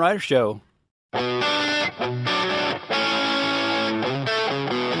Sound Rider Show.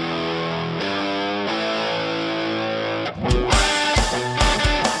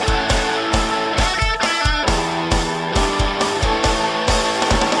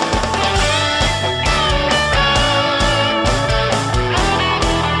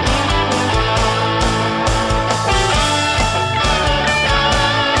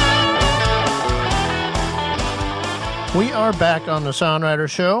 We are back on the Sound Rider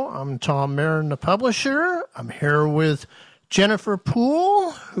Show. I'm Tom Marin, the publisher. I'm here with Jennifer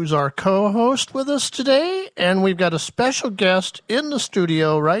Poole, who's our co-host with us today. And we've got a special guest in the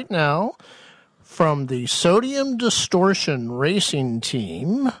studio right now from the Sodium Distortion racing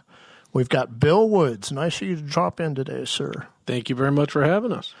team. We've got Bill Woods. Nice of you to drop in today, sir. Thank you very much for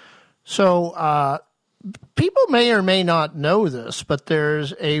having us. So, people may or may not know this, but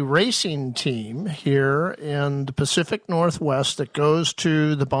there's a racing team here in the Pacific Northwest that goes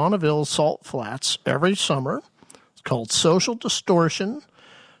to the Bonneville Salt Flats every summer. It's called Social Distortion.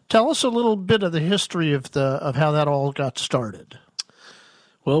 Tell us a little bit of the history of how that all got started.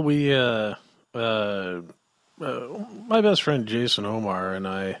 Well, we my best friend Jason Omar and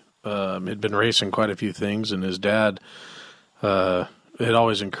I had been racing quite a few things, and his dad had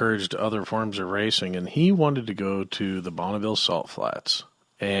always encouraged other forms of racing, and he wanted to go to the Bonneville Salt Flats,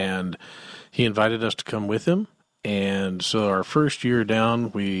 and he invited us to come with him. And so our first year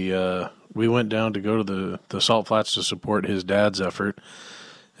down, we went down to go to the Salt Flats to support his dad's effort,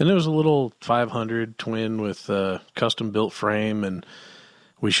 and it was a little 500 twin with a custom built frame, and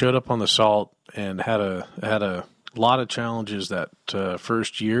we showed up on the salt and had a lot of challenges that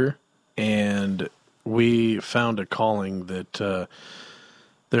first year, and we found a calling that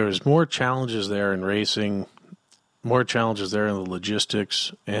there was more challenges there in racing, more challenges there in the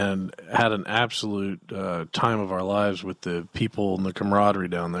logistics, and had an absolute time of our lives with the people and the camaraderie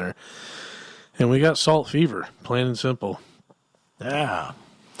down there. And we got salt fever, plain and simple. Yeah.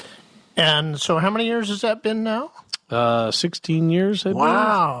 And so how many years has that been now? 16 years, I believe.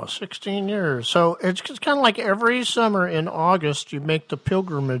 Wow, 16 years. So it's kind of like every summer in August you make the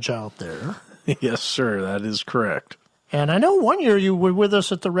pilgrimage out there. Yes, sir, that is correct. And I know one year you were with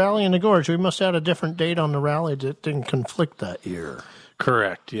us at the rally in the Gorge. We must have had a different date on the rally that didn't conflict that year.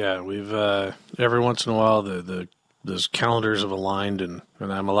 Correct, yeah. We've every once in a while those calendars have aligned, and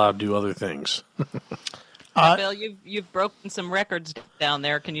I'm allowed to do other things. Bill, you've broken some records down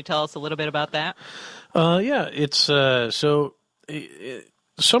there. Can you tell us a little bit about that? Yeah, it's some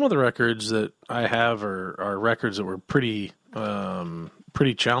of the records that I have are records that were pretty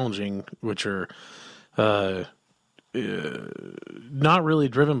challenging, which are not really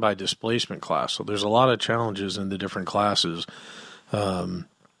driven by displacement class. So there's a lot of challenges in the different classes.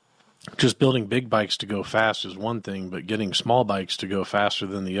 Just building big bikes to go fast is one thing, but getting small bikes to go faster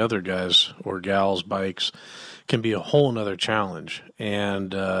than the other guys or gals' bikes can be a whole nother challenge.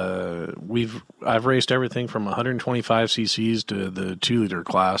 And I've raced everything from 125 cc's to the 2-liter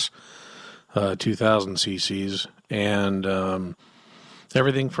class, 2,000 cc's, and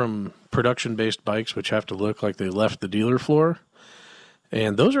everything from production-based bikes, which have to look like they left the dealer floor.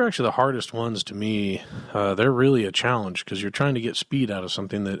 And those are actually the hardest ones to me. They're really a challenge because you're trying to get speed out of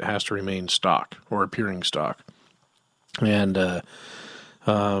something that has to remain stock or appearing stock. And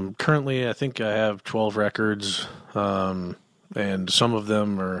currently I think I have 12 records, and some of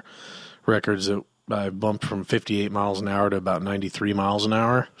them are records that I bumped from 58 miles an hour to about 93 miles an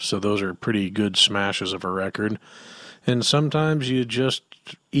hour. So those are pretty good smashes of a record. And sometimes you just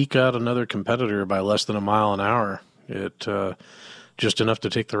eke out another competitor by less than a mile an hour. Just enough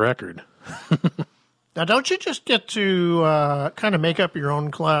to take the record. Now, don't you just get to kind of make up your own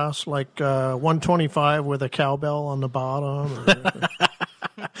class, like 125 with a cowbell on the bottom?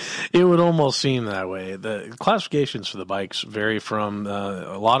 It would almost seem that way. The classifications for the bikes vary from,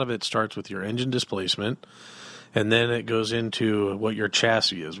 a lot of it starts with your engine displacement, and then it goes into what your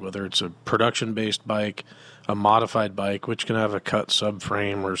chassis is, whether it's a production-based bike, a modified bike, which can have a cut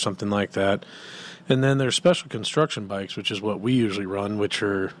subframe or something like that. And then there's special construction bikes, which is what we usually run, which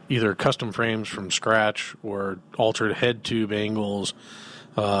are either custom frames from scratch or altered head tube angles.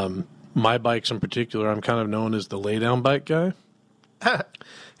 My bikes in particular, I'm kind of known as the lay-down bike guy.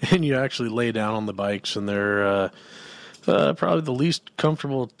 And you actually lay down on the bikes, and they're probably the least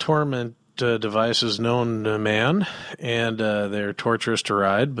comfortable torment devices known to man. And they're torturous to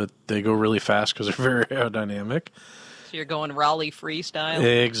ride, but they go really fast because they're very aerodynamic. So you're going Raleigh freestyle?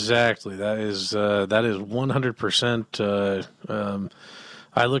 Exactly. That is 100%.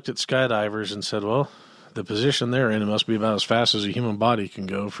 I looked at skydivers and said, well, the position they're in, it must be about as fast as a human body can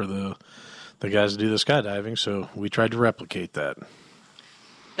go for the guys that do the skydiving. So we tried to replicate that.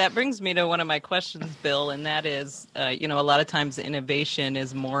 That brings me to one of my questions, Bill, and that is, a lot of times innovation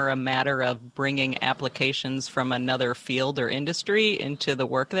is more a matter of bringing applications from another field or industry into the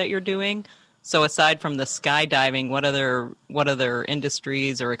work that you're doing. So aside from the skydiving, what other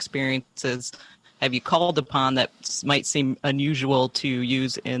industries or experiences have you called upon that might seem unusual to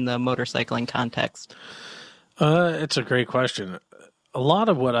use in the motorcycling context? It's a great question. A lot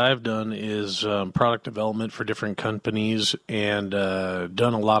of what I've done is product development for different companies and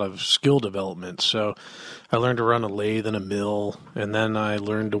done a lot of skill development. So I learned to run a lathe and a mill, and then I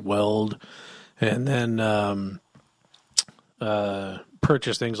learned to weld, and then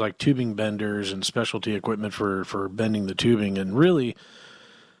purchase things like tubing benders and specialty equipment for bending the tubing. And really,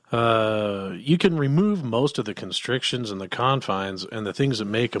 you can remove most of the constrictions and the confines and the things that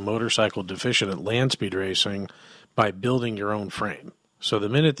make a motorcycle deficient at land speed racing by building your own frame. So the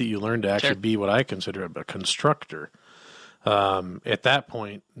minute that you learn to actually be what I consider a constructor, at that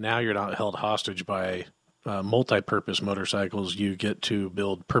point, now you're not held hostage by multi-purpose motorcycles. You get to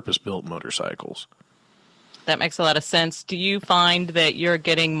build purpose-built motorcycles. That makes a lot of sense. Do you find that you're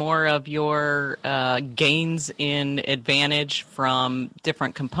getting more of your gains in advantage from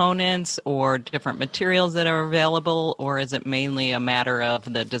different components or different materials that are available, or is it mainly a matter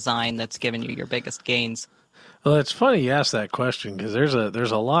of the design that's given you your biggest gains? Well, it's funny you ask that question because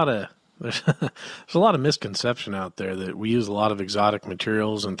there's a lot of misconception out there that we use a lot of exotic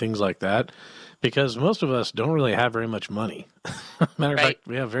materials and things like that because most of us don't really have very much money. Matter of fact,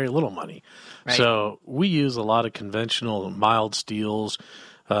 we have very little money. Right. So we use a lot of conventional mild steels.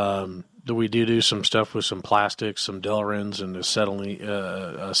 We do some stuff with some plastics, some Delrins and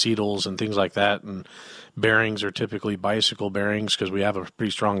acetals and things like that. And bearings are typically bicycle bearings because we have a pretty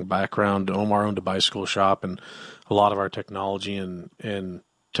strong background. Omar owned a bicycle shop, and a lot of our technology and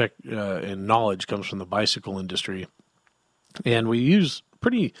knowledge comes from the bicycle industry. And we use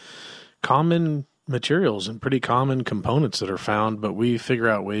pretty common materials and pretty common components that are found, but we figure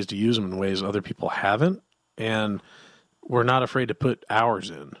out ways to use them in ways other people haven't, and we're not afraid to put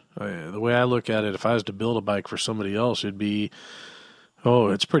hours in. The way I look at it, if I was to build a bike for somebody else, it'd be,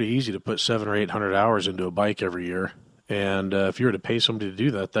 it's pretty easy to put 700 or 800 hours into a bike every year, and if you were to pay somebody to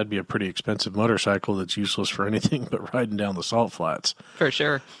do that, that'd be a pretty expensive motorcycle that's useless for anything but riding down the salt flats. For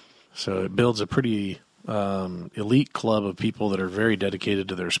sure. So it builds a pretty elite club of people that are very dedicated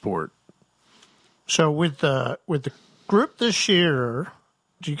to their sport. So with the group this year,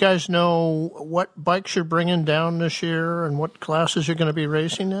 do you guys know what bikes you're bringing down this year and what classes you're going to be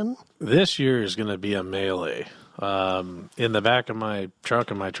racing in? This year is going to be a melee. In the back of my truck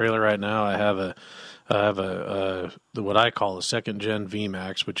and my trailer right now, I have what I call a second gen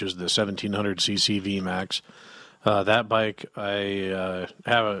VMAX, which is the 1700cc VMAX. That bike, our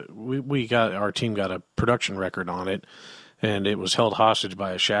team got a production record on it. And it was held hostage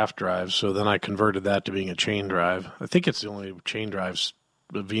by a shaft drive, so then I converted that to being a chain drive. I think it's the only chain drive,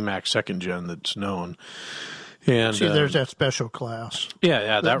 the VMAX second gen, that's known. And see, there's that special class.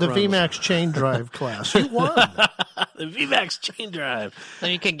 Yeah, the VMAX chain drive class. You won. The VMAX chain drive. So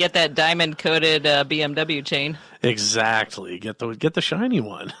you can get that diamond coated BMW chain. Exactly. Get the shiny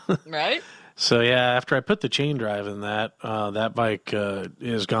one. Right. So, yeah, after I put the chain drive in that, that bike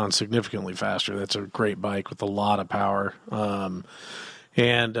has gone significantly faster. That's a great bike with a lot of power. So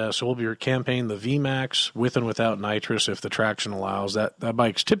we'll be campaigning the VMAX with and without nitrous if the traction allows. That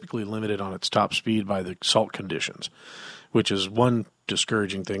bike's typically limited on its top speed by the salt conditions, which is one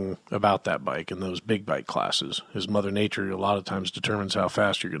discouraging thing about that bike in those big bike classes, is Mother Nature a lot of times determines how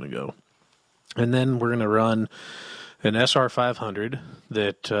fast you're going to go. And then we're going to run an SR500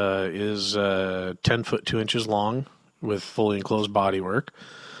 that is 10 foot 2 inches long with fully enclosed bodywork.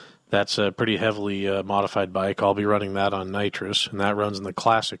 That's a pretty heavily modified bike. I'll be running that on nitrous, and that runs in the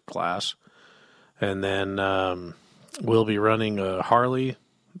classic class. And then we'll be running a Harley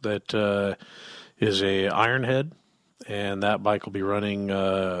that is a Ironhead, and that bike will be running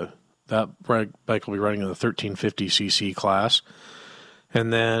in the 1350cc class.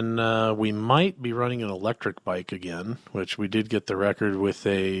 And then we might be running an electric bike again, which we did get the record with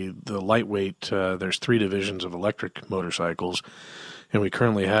the lightweight. There's 3 divisions of electric motorcycles, and we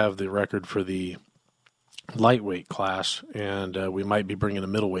currently have the record for the lightweight class, and we might be bringing a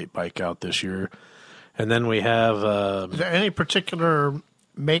middleweight bike out this year. And then we have... is there any particular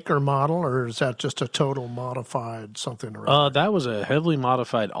make or model, or is that just a total modified something or other? That was a heavily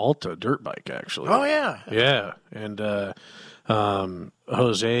modified Alta dirt bike, actually. Oh, yeah. Yeah, and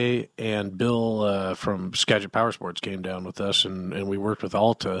Jose and Bill from Skagit Power Sports came down with us, and we worked with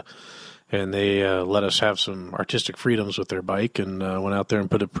Alta, and they let us have some artistic freedoms with their bike, and went out there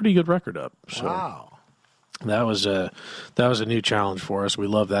and put a pretty good record up. So wow. That was a new challenge for us. We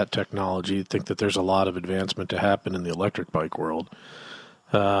love that technology. Think that there's a lot of advancement to happen in the electric bike world.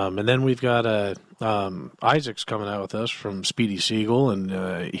 And then we've got Isaac's coming out with us from Speedy Siegel, and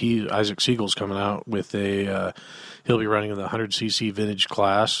Isaac Siegel's coming out with he'll be running in the 100cc vintage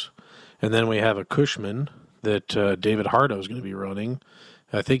class. And then we have a Cushman that David Hardo is going to be running.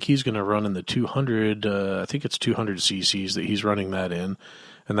 I think he's going to run in the 200. I think it's 200 cc's that he's running that in,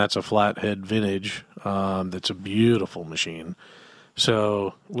 and that's a flathead vintage. That's a beautiful machine.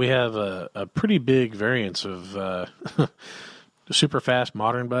 So we have a pretty big variance of super fast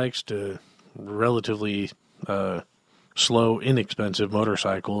modern bikes to relatively slow, inexpensive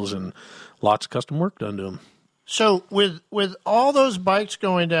motorcycles, and lots of custom work done to them. So with all those bikes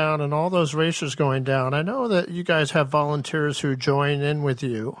going down and all those racers going down, I know that you guys have volunteers who join in with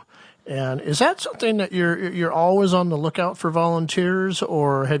you. And is that something that you're always on the lookout for volunteers,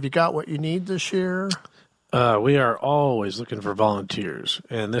 or have you got what you need this year? We are always looking for volunteers,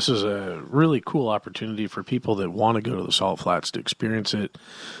 and this is a really cool opportunity for people that want to go to the Salt Flats to experience it.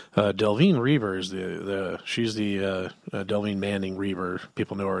 Delvine Reber is she's the Delvine Manning Reber.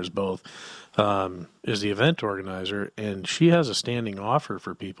 People know her as both. Is the event organizer, and she has a standing offer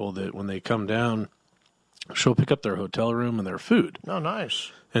for people that when they come down, she'll pick up their hotel room and their food. Oh,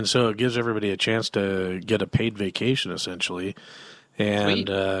 nice. And so it gives everybody a chance to get a paid vacation, essentially. And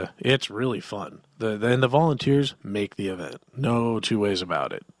it's really fun. The volunteers make the event. No two ways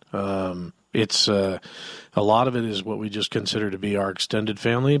about it. It's a lot of it is what we just consider to be our extended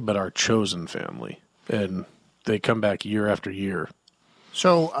family, but our chosen family. And they come back year after year.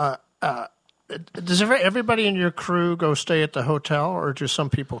 So does everybody in your crew go stay at the hotel, or do some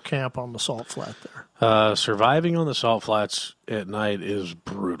people camp on the Salt Flat there? Surviving on the Salt Flats at night is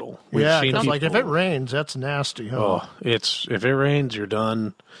brutal. Because like if it rains, that's nasty. Huh? Oh, if it rains, you're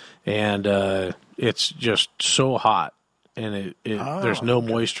done, and it's just so hot, and there's no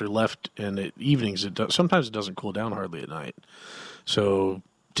moisture left. And at evenings, sometimes it doesn't cool down hardly at night. So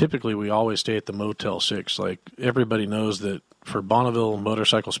typically, we always stay at the Motel 6. Like everybody knows that for Bonneville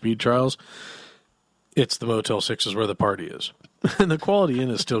motorcycle speed trials, it's the Motel 6 is where the party is. And the Quality Inn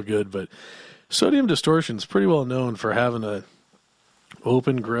is still good, but Sodium Distortion is pretty well known for having a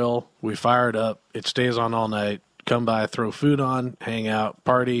open grill. We fire it up. It stays on all night. Come by, throw food on, hang out,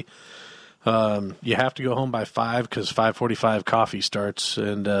 party. You have to go home by 5 because 5:45 coffee starts,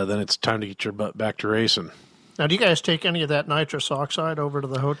 and then it's time to get your butt back to racing. Now, do you guys take any of that nitrous oxide over to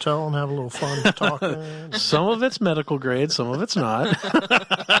the hotel and have a little fun talking? Some of it's medical grade, some of it's not.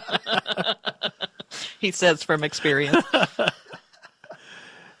 He says from experience.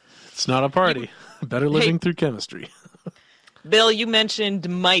 It's not a party. Better living through chemistry. Bill, you mentioned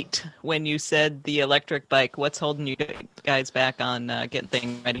might when you said the electric bike. What's holding you guys back on getting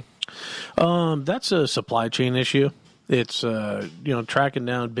things ready? That's a supply chain issue. It's tracking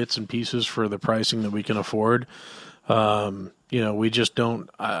down bits and pieces for the pricing that we can afford. We just don't.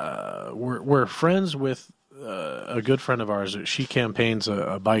 We're friends with a good friend of ours. She campaigns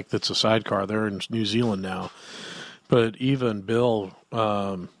a bike that's a sidecar. They're in New Zealand now. But Eva and Bill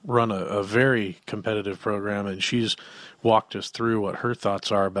run a very competitive program, and she's walked us through what her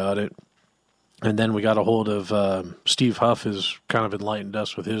thoughts are about it. And then we got a hold of Steve Huff has kind of enlightened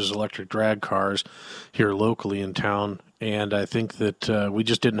us with his electric drag cars here locally in town. And I think that we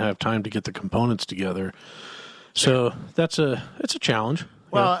just didn't have time to get the components together. So it's a challenge.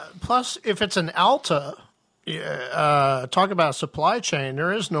 Well, plus if it's an Alta, talk about supply chain,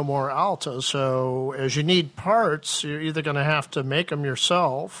 there is no more Alta. So as you need parts, you're either going to have to make them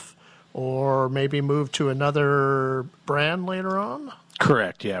yourself or maybe move to another brand later on.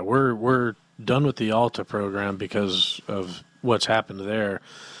 Correct. Yeah, we're done with the Alta program because of what's happened there,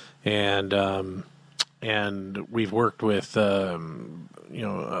 and we've worked with some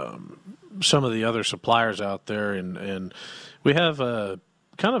of the other suppliers out there, and we have a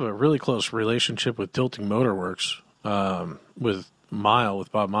kind of a really close relationship with Tilting Motor Works with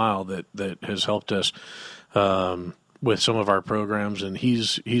Bob Mile that has helped us with some of our programs, and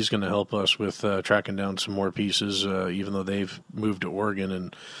he's going to help us with tracking down some more pieces, even though they've moved to Oregon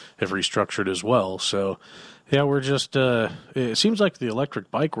and have restructured as well. So, yeah, we're just it seems like the electric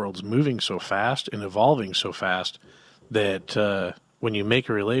bike world's moving so fast and evolving so fast that when you make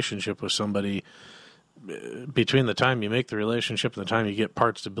a relationship with somebody, between the time you make the relationship and the time you get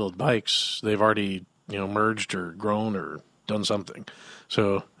parts to build bikes, they've already, merged or grown or done something.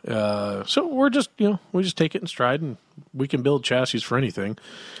 So we're just, we just take it in stride, and we can build chassis for anything.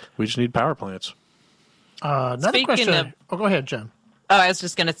 We just need power plants. Another question. Go ahead, Jen. Oh, I was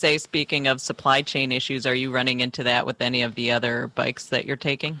just going to say, speaking of supply chain issues, are you running into that with any of the other bikes that you're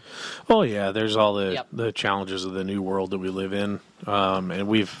taking? Oh, yeah. There's all the challenges of the new world that we live in. And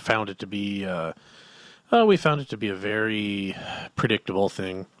we've found it to be a very predictable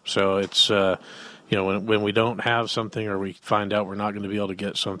thing. So it's, when we don't have something or we find out we're not going to be able to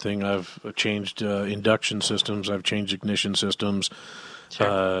get something, I've changed induction systems. I've changed ignition systems.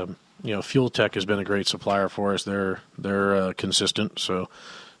 Sure. Fuel Tech has been a great supplier for us. They're consistent. So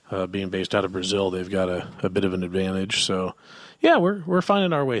being based out of Brazil, they've got a bit of an advantage. So, yeah, we're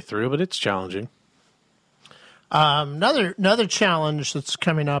finding our way through, but it's challenging. Another challenge that's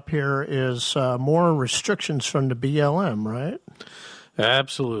coming up here is more restrictions from the BLM, right?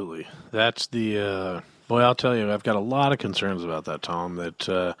 Absolutely. That's the boy. I'll tell you, I've got a lot of concerns about that, Tom.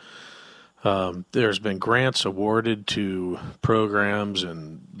 That there's been grants awarded to programs,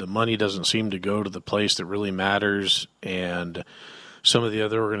 and the money doesn't seem to go to the place that really matters. And some of the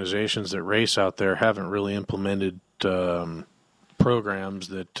other organizations that race out there haven't really implemented programs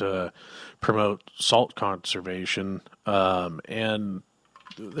that promote salt conservation. And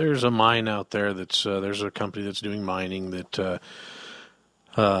there's a mine out there there's a company that's doing mining that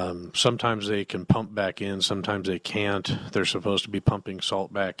sometimes they can pump back in, sometimes they can't. They're supposed to be pumping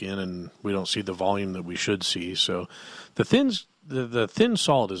salt back in, and we don't see the volume that we should see. So the thin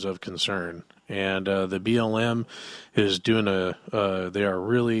salt is of concern, and the BLM is doing they are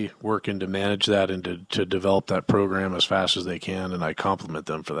really working to manage that and to develop that program as fast as they can, and I compliment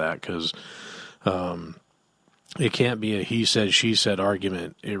them for that, because it can't be a he said, she said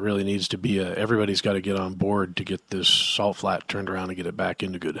argument. It really needs to be everybody's got to get on board to get this salt flat turned around and get it back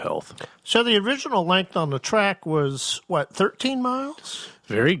into good health. So the original length on the track was, 13 miles?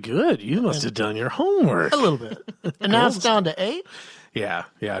 Very good. You must have done your homework. A little bit. And now it's down to 8? Yeah.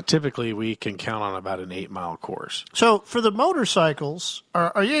 Typically, we can count on about an 8-mile course. So for the motorcycles,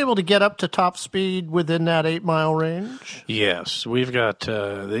 are you able to get up to top speed within that 8-mile range? Yes, we've got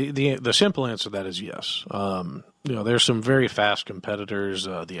the simple answer to that is yes. There's some very fast competitors.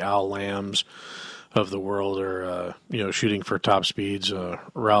 The Al Lambs of the world are shooting for top speeds.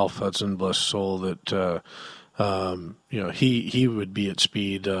 Ralph Hudson, bless his soul, that he would be at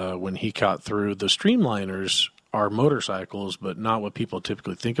speed when he caught through. The Streamliners are motorcycles, but not what people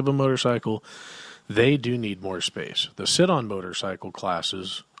typically think of a motorcycle. They do need more space. The sit-on motorcycle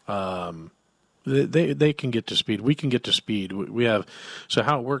classes, they can get to speed. We can get to speed. We have, so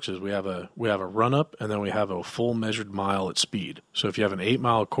how it works is we have a run-up, and then we have a full measured mile at speed. So if you have an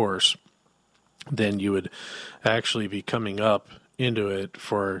 8-mile course, then you would actually be coming up into it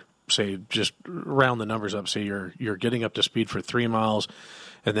for, say, just round the numbers up. Say you're getting up to speed for 3 miles,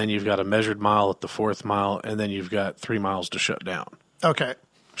 and then you've got a measured mile at the 4th mile, and then you've got 3 miles to shut down. Okay.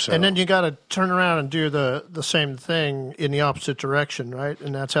 So, and then you got to turn around and do the same thing in the opposite direction, right?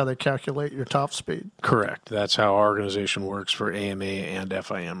 And that's how they calculate your top speed. Correct. That's how our organization works for AMA and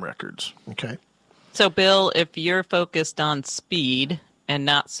FIM records. Okay. So, Bill, if you're focused on speed and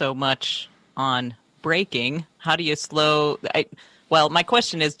not so much on braking, how do you slow? My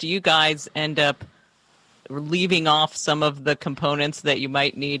question is, do you guys end up leaving off some of the components that you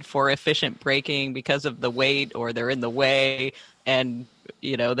might need for efficient braking because of the weight, or they're in the way, and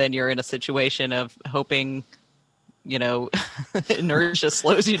then you're in a situation of hoping inertia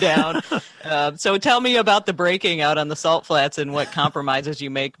slows you down? So tell me about the braking out on the salt flats and what compromises you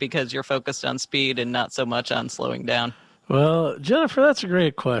make because you're focused on speed and not so much on slowing down. Well, Jennifer, that's a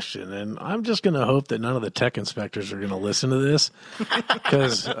great question, and I'm just going to hope that none of the tech inspectors are going to listen to this,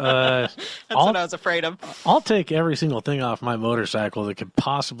 because that's what I was afraid of. I'll take every single thing off my motorcycle that could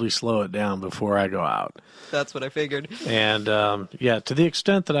possibly slow it down before I go out. That's what I figured. And, to the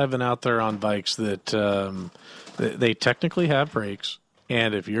extent that I've been out there on bikes that they technically have brakes,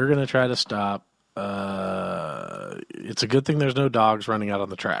 and if you're going to try to stop, it's a good thing there's no dogs running out on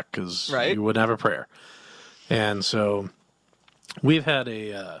the track, because you wouldn't have a prayer. And so we've had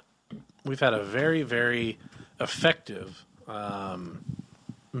a very, very effective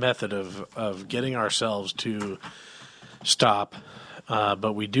method of getting ourselves to stop,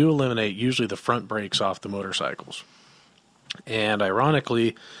 but we do eliminate usually the front brakes off the motorcycles. And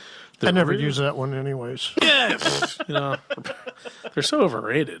ironically, I never use that one anyways. Yes, they're so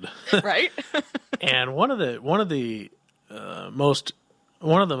overrated, right? And one of the most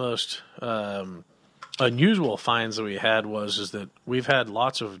unusual finds that we had is that we've had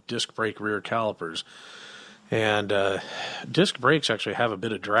lots of disc brake rear calipers, and disc brakes actually have a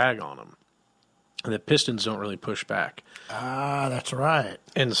bit of drag on them, and the pistons don't really push back. Ah, that's right.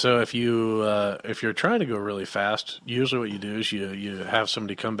 And so if you're trying to go really fast, usually what you do is you have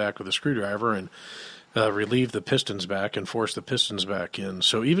somebody come back with a screwdriver and relieve the pistons back and force the pistons back in.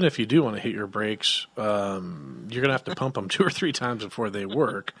 So even if you do want to hit your brakes, you're going to have to pump them 2 or 3 times before they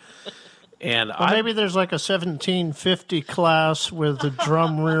work. And maybe there's like a 1750 class with a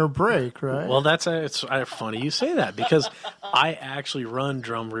drum rear brake, right? Well, it's funny you say that, because I actually run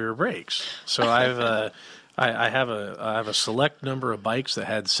drum rear brakes. So I have a select number of bikes that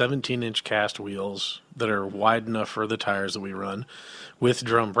had 17-inch cast wheels that are wide enough for the tires that we run with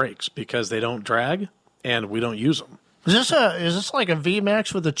drum brakes, because they don't drag and we don't use them. Is this like a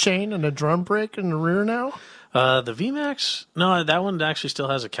VMAX with a chain and a drum brake in the rear now? The VMAX, no, that one actually still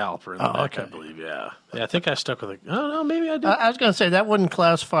has a caliper in the back, okay. I believe, yeah. I think I stuck with it. I don't know, maybe I did. I was going to say, that wouldn't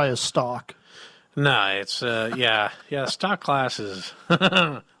classify as stock. No, it's, stock class is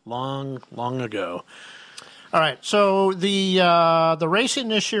long ago. All right, so the racing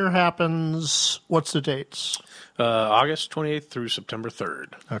this year happens, what's the dates? August 28th through September 3rd.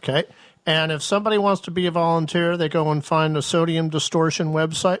 Okay. And if somebody wants to be a volunteer, they go and find the Sodium Distortion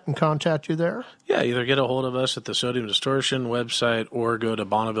website and contact you there? Yeah, either get a hold of us at the Sodium Distortion website or go to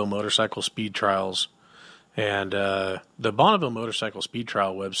Bonneville Motorcycle Speed Trials. And the Bonneville Motorcycle Speed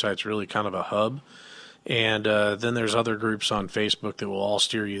Trial website's really kind of a hub. And then there's other groups on Facebook that will all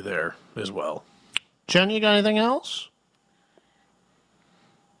steer you there as well. Jen, you got anything else?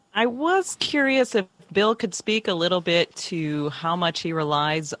 I was curious if Bill could speak a little bit to how much he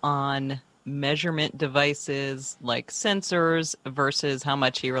relies on measurement devices like sensors versus how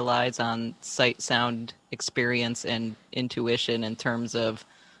much he relies on sight sound experience and intuition in terms of,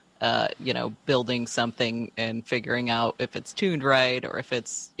 building something and figuring out if it's tuned right or if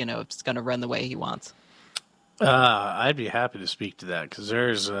it's, if it's going to run the way he wants. I'd be happy to speak to that, because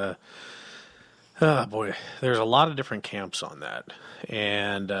there's there's a lot of different camps on that.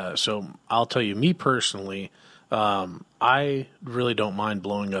 And so I'll tell you, me personally, I really don't mind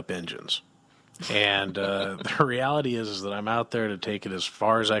blowing up engines. And the reality is that I'm out there to take it as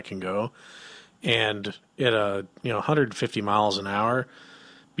far as I can go. And at 150 miles an hour,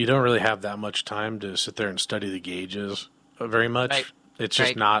 you don't really have that much time to sit there and study the gauges very much. Right. It's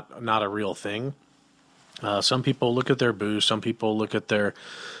just not a real thing. Some people look at their boost. Some people look at their,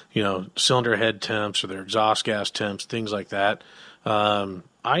 cylinder head temps or their exhaust gas temps, things like that.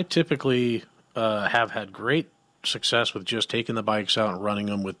 I typically have had great success with just taking the bikes out and running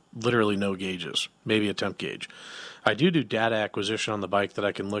them with literally no gauges, maybe a temp gauge. I do data acquisition on the bike that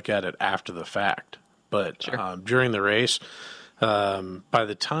I can look at it after the fact. But sure. During the race, by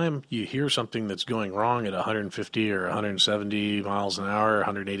the time you hear something that's going wrong at 150 or 170 miles an hour,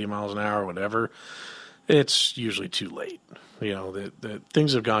 180 miles an hour, whatever, it's usually too late. The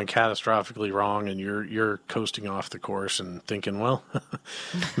things have gone catastrophically wrong, and you're coasting off the course and thinking, well,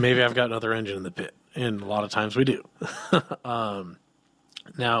 maybe I've got another engine in the pit, and a lot of times we do.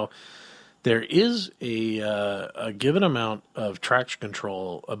 Now, there is a given amount of traction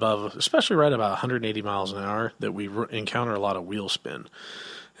control above, especially right about 180 miles an hour, that we encounter a lot of wheel spin.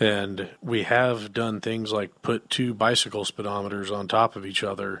 And we have done things like put 2 bicycle speedometers on top of each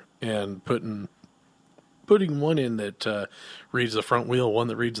other and putting one in that reads the front wheel, one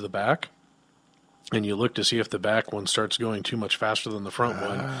that reads the back, and you look to see if the back one starts going too much faster than the front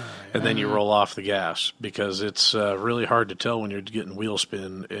one, and then you roll off the gas, because it's really hard to tell when you're getting wheel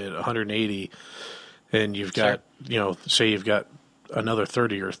spin at 180 and you've got, say you've got another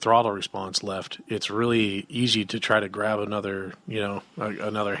 30 or throttle response left. It's really easy to try to grab another,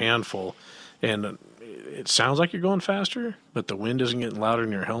 another handful, and it sounds like you're going faster, but the wind isn't getting louder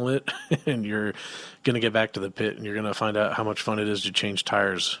in your helmet, and you're going to get back to the pit, and you're going to find out how much fun it is to change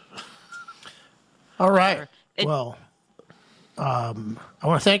tires. All right. Well, I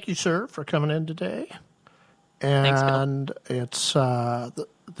want to thank you, sir, for coming in today. And it's the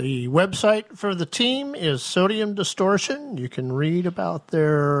website for the team is Sodium Distortion. You can read about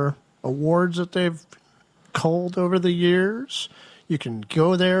their awards that they've culled over the years. You can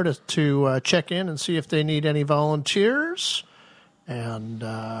go there to check in and see if they need any volunteers. And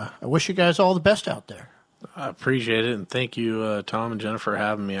I wish you guys all the best out there. I appreciate it, and thank you, Tom and Jennifer, for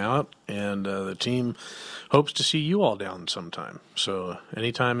having me out. And the team hopes to see you all down sometime. So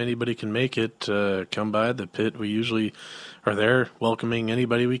anytime anybody can make it, come by the pit. We usually are there welcoming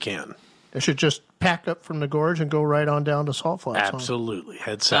anybody we can. They should just pack up from the Gorge and go right on down to Salt Flats. Absolutely.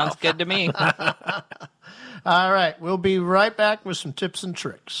 Head south. Sounds good to me. All right. We'll be right back with some tips and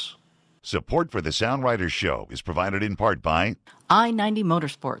tricks. Support for the Sound Riders Show is provided in part by I-90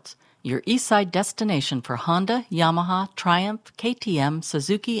 Motorsports, your Eastside destination for Honda, Yamaha, Triumph, KTM,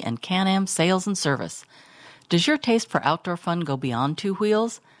 Suzuki, and Can-Am sales and service. Does your taste for outdoor fun go beyond two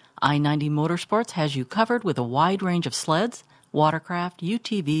wheels? I-90 Motorsports has you covered with a wide range of sleds, watercraft,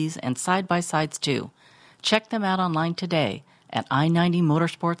 UTVs, and side-by-sides too. Check them out online today at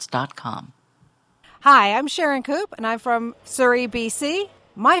i90motorsports.com. Hi, I'm Sharon Coop, and I'm from Surrey, BC.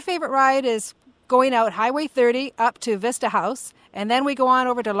 My favorite ride is going out Highway 30 up to Vista House, and then we go on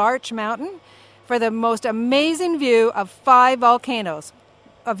over to Larch Mountain for the most amazing view of 5 volcanoes.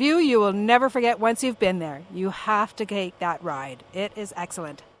 A view you will never forget once you've been there. You have to take that ride. It is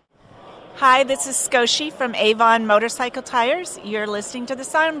excellent. Hi, this is Scoshi from Avon Motorcycle Tires. You're listening to the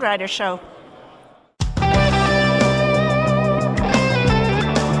Sound Rider Show.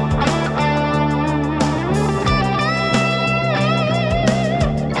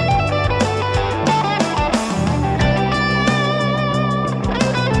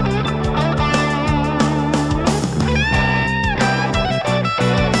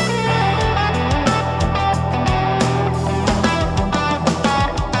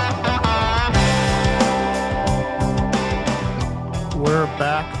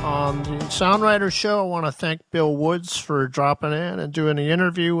 Sound Rider Show. I want to thank Bill Woods for dropping in and doing the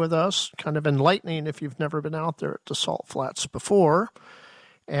interview with us. Kind of enlightening if you've never been out there at the Salt Flats before.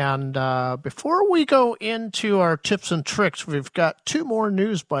 And before we go into our tips and tricks, we've got 2 more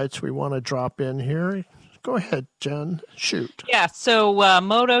news bites we want to drop in here. Go ahead, Jen. Shoot. Yeah, so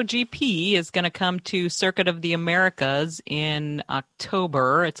MotoGP is going to come to Circuit of the Americas in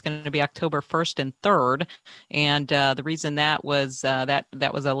October. It's going to be October 1st and 3rd. And the reason that was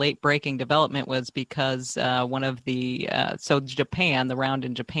that was a late-breaking development was because one of the Japan, the round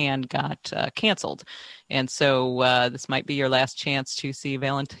in Japan, got canceled. And so this might be your last chance to see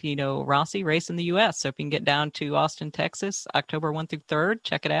Valentino Rossi race in the U.S. So if you can get down to Austin, Texas, October 1 through 3rd,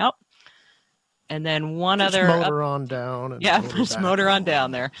 check it out. And then just motor on down. And just motor on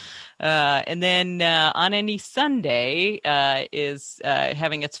down there. And then On Any Sunday is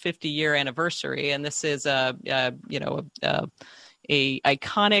having its 50-year anniversary, and this is a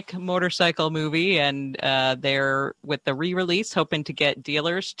iconic motorcycle movie, and they're with the re-release hoping to get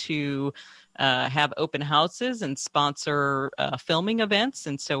dealers to have open houses and sponsor filming events.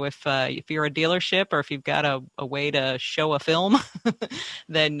 And so if you're a dealership or if you've got a way to show a film,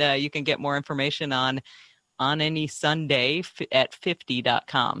 then you can get more information on Any Sunday at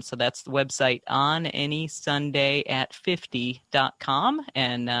 50.com. So that's the website, On Any Sunday at 50.com.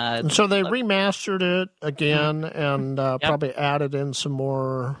 And so they remastered it again and probably added in some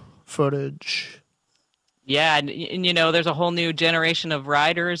more footage. Yeah, and you know, there's a whole new generation of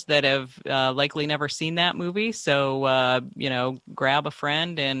riders that have likely never seen that movie. So, grab a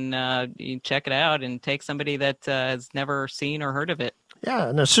friend and you check it out and take somebody that has never seen or heard of it. Yeah,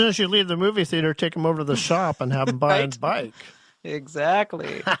 and as soon as you leave the movie theater, take them over to the shop and have them buy a bike.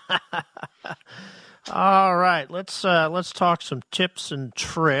 Exactly. All right, let's talk some tips and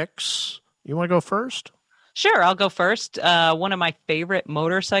tricks. You want to go first? Sure, I'll go first. One of my favorite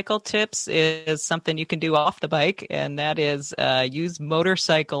motorcycle tips is something you can do off the bike, and that is use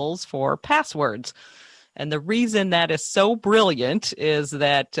motorcycles for passwords. And the reason that is so brilliant is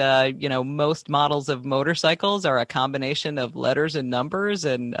that, most models of motorcycles are a combination of letters and numbers,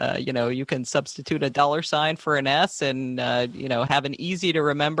 and, you can substitute a $sign for an S and, have an easy to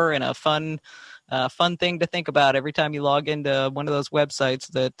remember and a fun thing to think about every time you log into one of those websites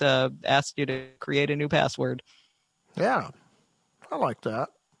that asks you to create a new password. Yeah, I like that.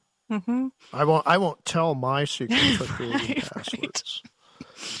 Mm-hmm. I won't tell my secret for creating passwords.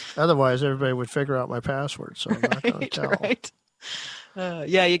 Otherwise, everybody would figure out my password, so I'm not going to tell. Right.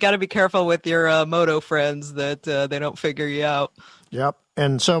 You got to be careful with your Moto friends that they don't figure you out. Yep.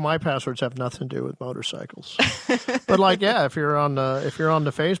 And so my passwords have nothing to do with motorcycles. But if you're on the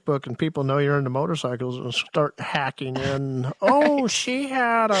Facebook and people know you're into motorcycles and start hacking in, she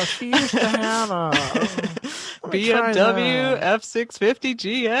used to have a BMW F650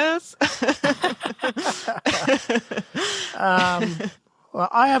 GS. Well,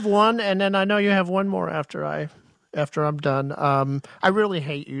 I have one, and then I know you have one more after I'm done. I really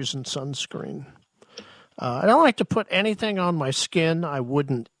hate using sunscreen. I don't like to put anything on my skin I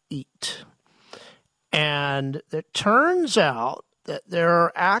wouldn't eat. And it turns out that there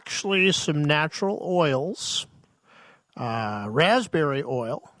are actually some natural oils. Raspberry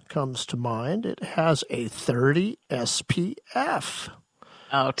oil comes to mind. It has a 30 SPF.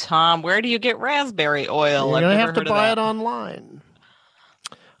 Oh, Tom, where do you get raspberry oil? You're going to have to buy it online.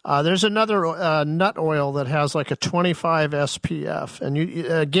 There's another nut oil that has like a 25 SPF, and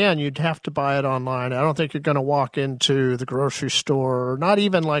you'd have to buy it online. I don't think you're going to walk into the grocery store, or not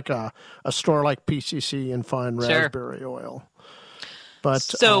even like a store like PCC and find raspberry oil. But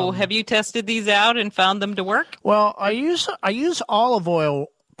so, have you tested these out and found them to work? Well, I use olive oil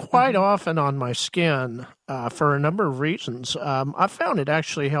quite often on my skin for a number of reasons. I found it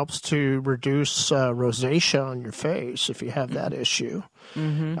actually helps to reduce rosacea on your face if you have that issue.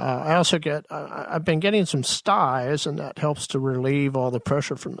 I also I've been getting some styes, and that helps to relieve all the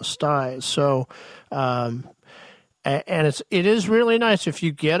pressure from the styes. So, and it is really nice if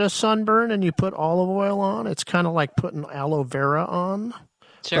you get a sunburn and you put olive oil on. It's kind of like putting aloe vera on.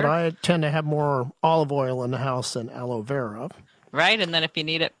 Sure. But I tend to have more olive oil in the house than aloe vera. Right, and then if you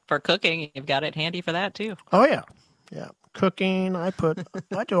need it for cooking, you've got it handy for that too. Oh yeah, cooking. I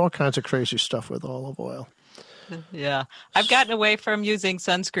do all kinds of crazy stuff with olive oil. Yeah, I've gotten away from using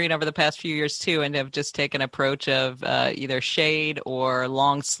sunscreen over the past few years too, and have just taken an approach of either shade or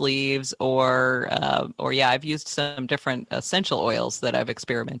long sleeves, or I've used some different essential oils that I've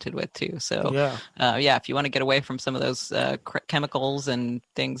experimented with too. So if you want to get away from some of those chemicals and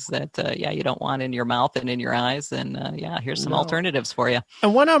things that you don't want in your mouth and in your eyes, then here's some alternatives for you.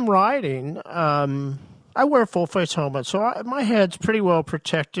 And when I'm riding, I wear a full-face helmet, so my head's pretty well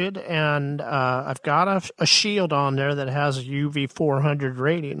protected, and I've got a shield on there that has a UV 400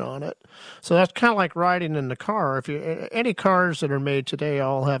 rating on it. So that's kind of like riding in the car. Any cars that are made today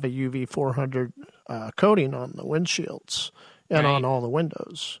all have a UV 400 coating on the windshields and on all the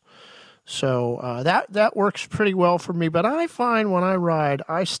windows. So that works pretty well for me. But I find when I ride,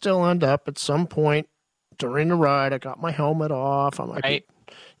 I still end up at some point during the ride, I got my helmet off. I'm like,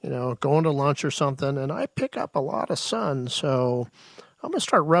 going to lunch or something, and I pick up a lot of sun. So I'm going to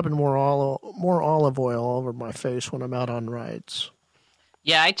start rubbing more olive oil over my face when I'm out on rides.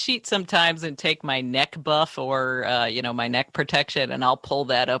 Yeah, I cheat sometimes and take my neck buff or, my neck protection, and I'll pull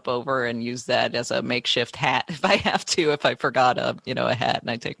that up over and use that as a makeshift hat if I have to, if I forgot a hat and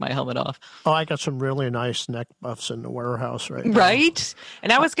I take my helmet off. Oh, I got some really nice neck buffs in the warehouse right now. Right?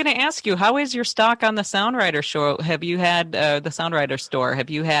 And I was going to ask you, how is your stock on the Sound Rider show? Have you had the Sound Rider store? Have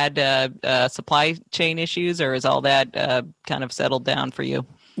you had supply chain issues, or is all that kind of settled down for you?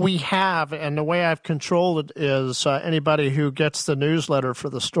 We have, and the way I've controlled it is anybody who gets the newsletter for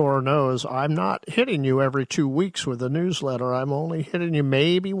the store knows I'm not hitting you every 2 weeks with a newsletter. I'm only hitting you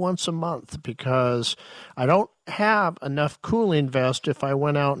maybe once a month because I don't have enough cooling vests if I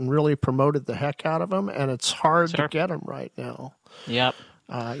went out and really promoted the heck out of them, and it's hard to get them right now. Yep.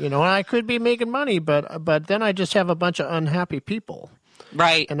 And I could be making money, but then I just have a bunch of unhappy people.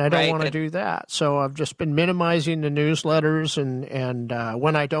 Right. And I don't want to do that. So I've just been minimizing the newsletters, and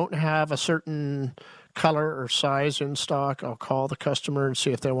when I don't have a certain color or size in stock, I'll call the customer and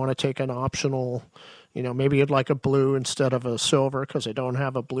see if they want to take an optional, maybe you'd like a blue instead of a silver because they don't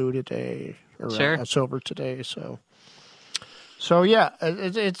have a blue today or a silver today. So yeah,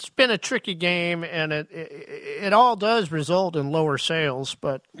 it's been a tricky game, and it all does result in lower sales,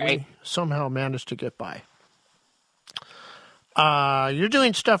 but we somehow managed to get by. You're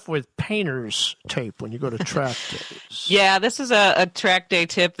doing stuff with painter's tape when you go to track days. Yeah, this is a track day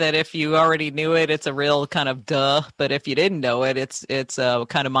tip that if you already knew it, it's a real kind of duh. But if you didn't know it, it's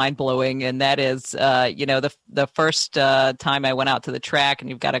kind of mind blowing. And that is, the first time I went out to the track, and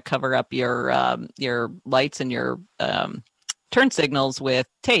you've got to cover up your lights and your turn signals with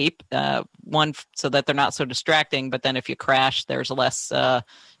tape. One, so that they're not so distracting. But then if you crash, there's less,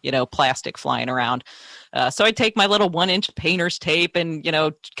 plastic flying around. So I take my little 1-inch painter's tape and,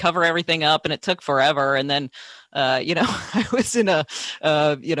 cover everything up, and it took forever. And then, I was in a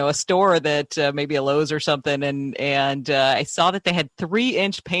store that maybe a Lowe's or something. And I saw that they had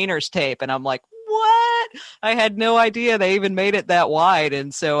 3-inch painter's tape, and I'm like, what? I had no idea they even made it that wide.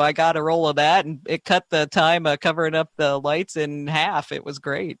 And so I got a roll of that, and it cut the time covering up the lights in half. It was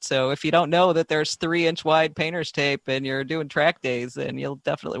great. So if you don't know that there's 3-inch wide painter's tape and you're doing track days, then you'll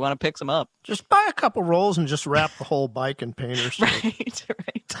definitely want to pick some up. Just buy a couple rolls and just wrap the whole bike in painter's tape.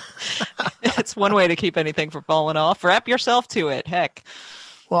 Right. That's one way to keep anything from falling off. Wrap yourself to it. Heck.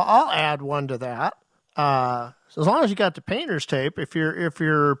 Well, I'll add one to that. So as long as you got the painter's tape, if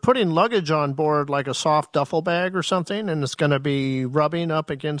you're putting luggage on board like a soft duffel bag or something, and it's going to be rubbing up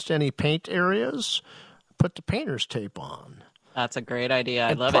against any paint areas, put the painter's tape on. That's a great idea.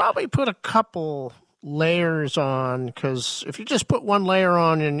 I love it. Probably put a couple layers on, because if you just put one layer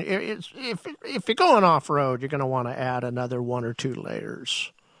on, and if you're going off road, you're going to want to add another 1 or 2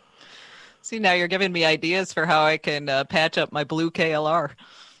 layers. See, now you're giving me ideas for how I can patch up my blue KLR.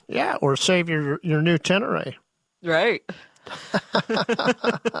 Yeah, or save your new Tenere. Right.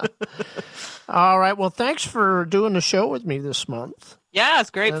 All right. Well, thanks for doing the show with me this month. Yeah, it's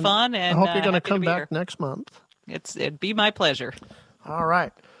great fun. And I hope you're going to come back here next month. It'd be my pleasure. All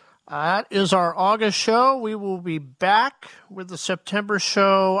right. That is our August show. We will be back with the September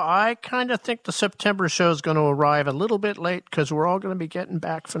show. I kind of think the September show is going to arrive a little bit late because we're all going to be getting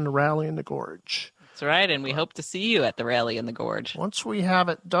back from the rally in the Gorge. That's right, and we hope to see you at the rally in the Gorge. Once we have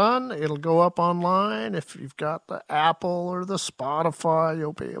it done, it'll go up online. If you've got the Apple or the Spotify,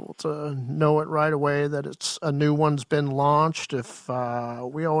 you'll be able to know it right away that it's a new one's been launched. If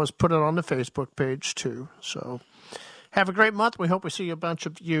we always put it on the Facebook page, too. So have a great month. We hope we see a bunch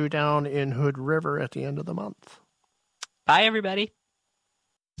of you down in Hood River at the end of the month. Bye, everybody.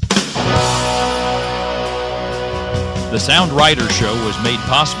 The Sound Rider Show was made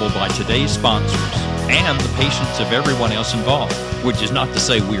possible by today's sponsors and the patience of everyone else involved, which is not to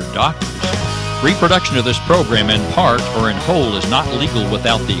say we're doctors. Reproduction of this program in part or in whole is not legal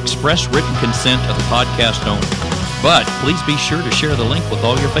without the express written consent of the podcast owner. But please be sure to share the link with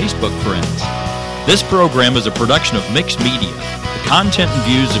all your Facebook friends. This program is a production of Mixed Media. The content and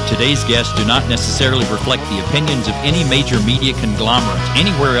views of today's guests do not necessarily reflect the opinions of any major media conglomerate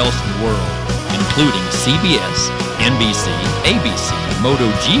anywhere else in the world, including CBS, NBC, ABC,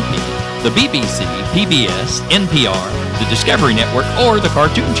 MotoGP, the BBC, PBS, NPR, the Discovery Network, or the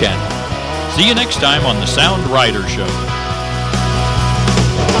Cartoon Channel. See you next time on the Sound Rider Show.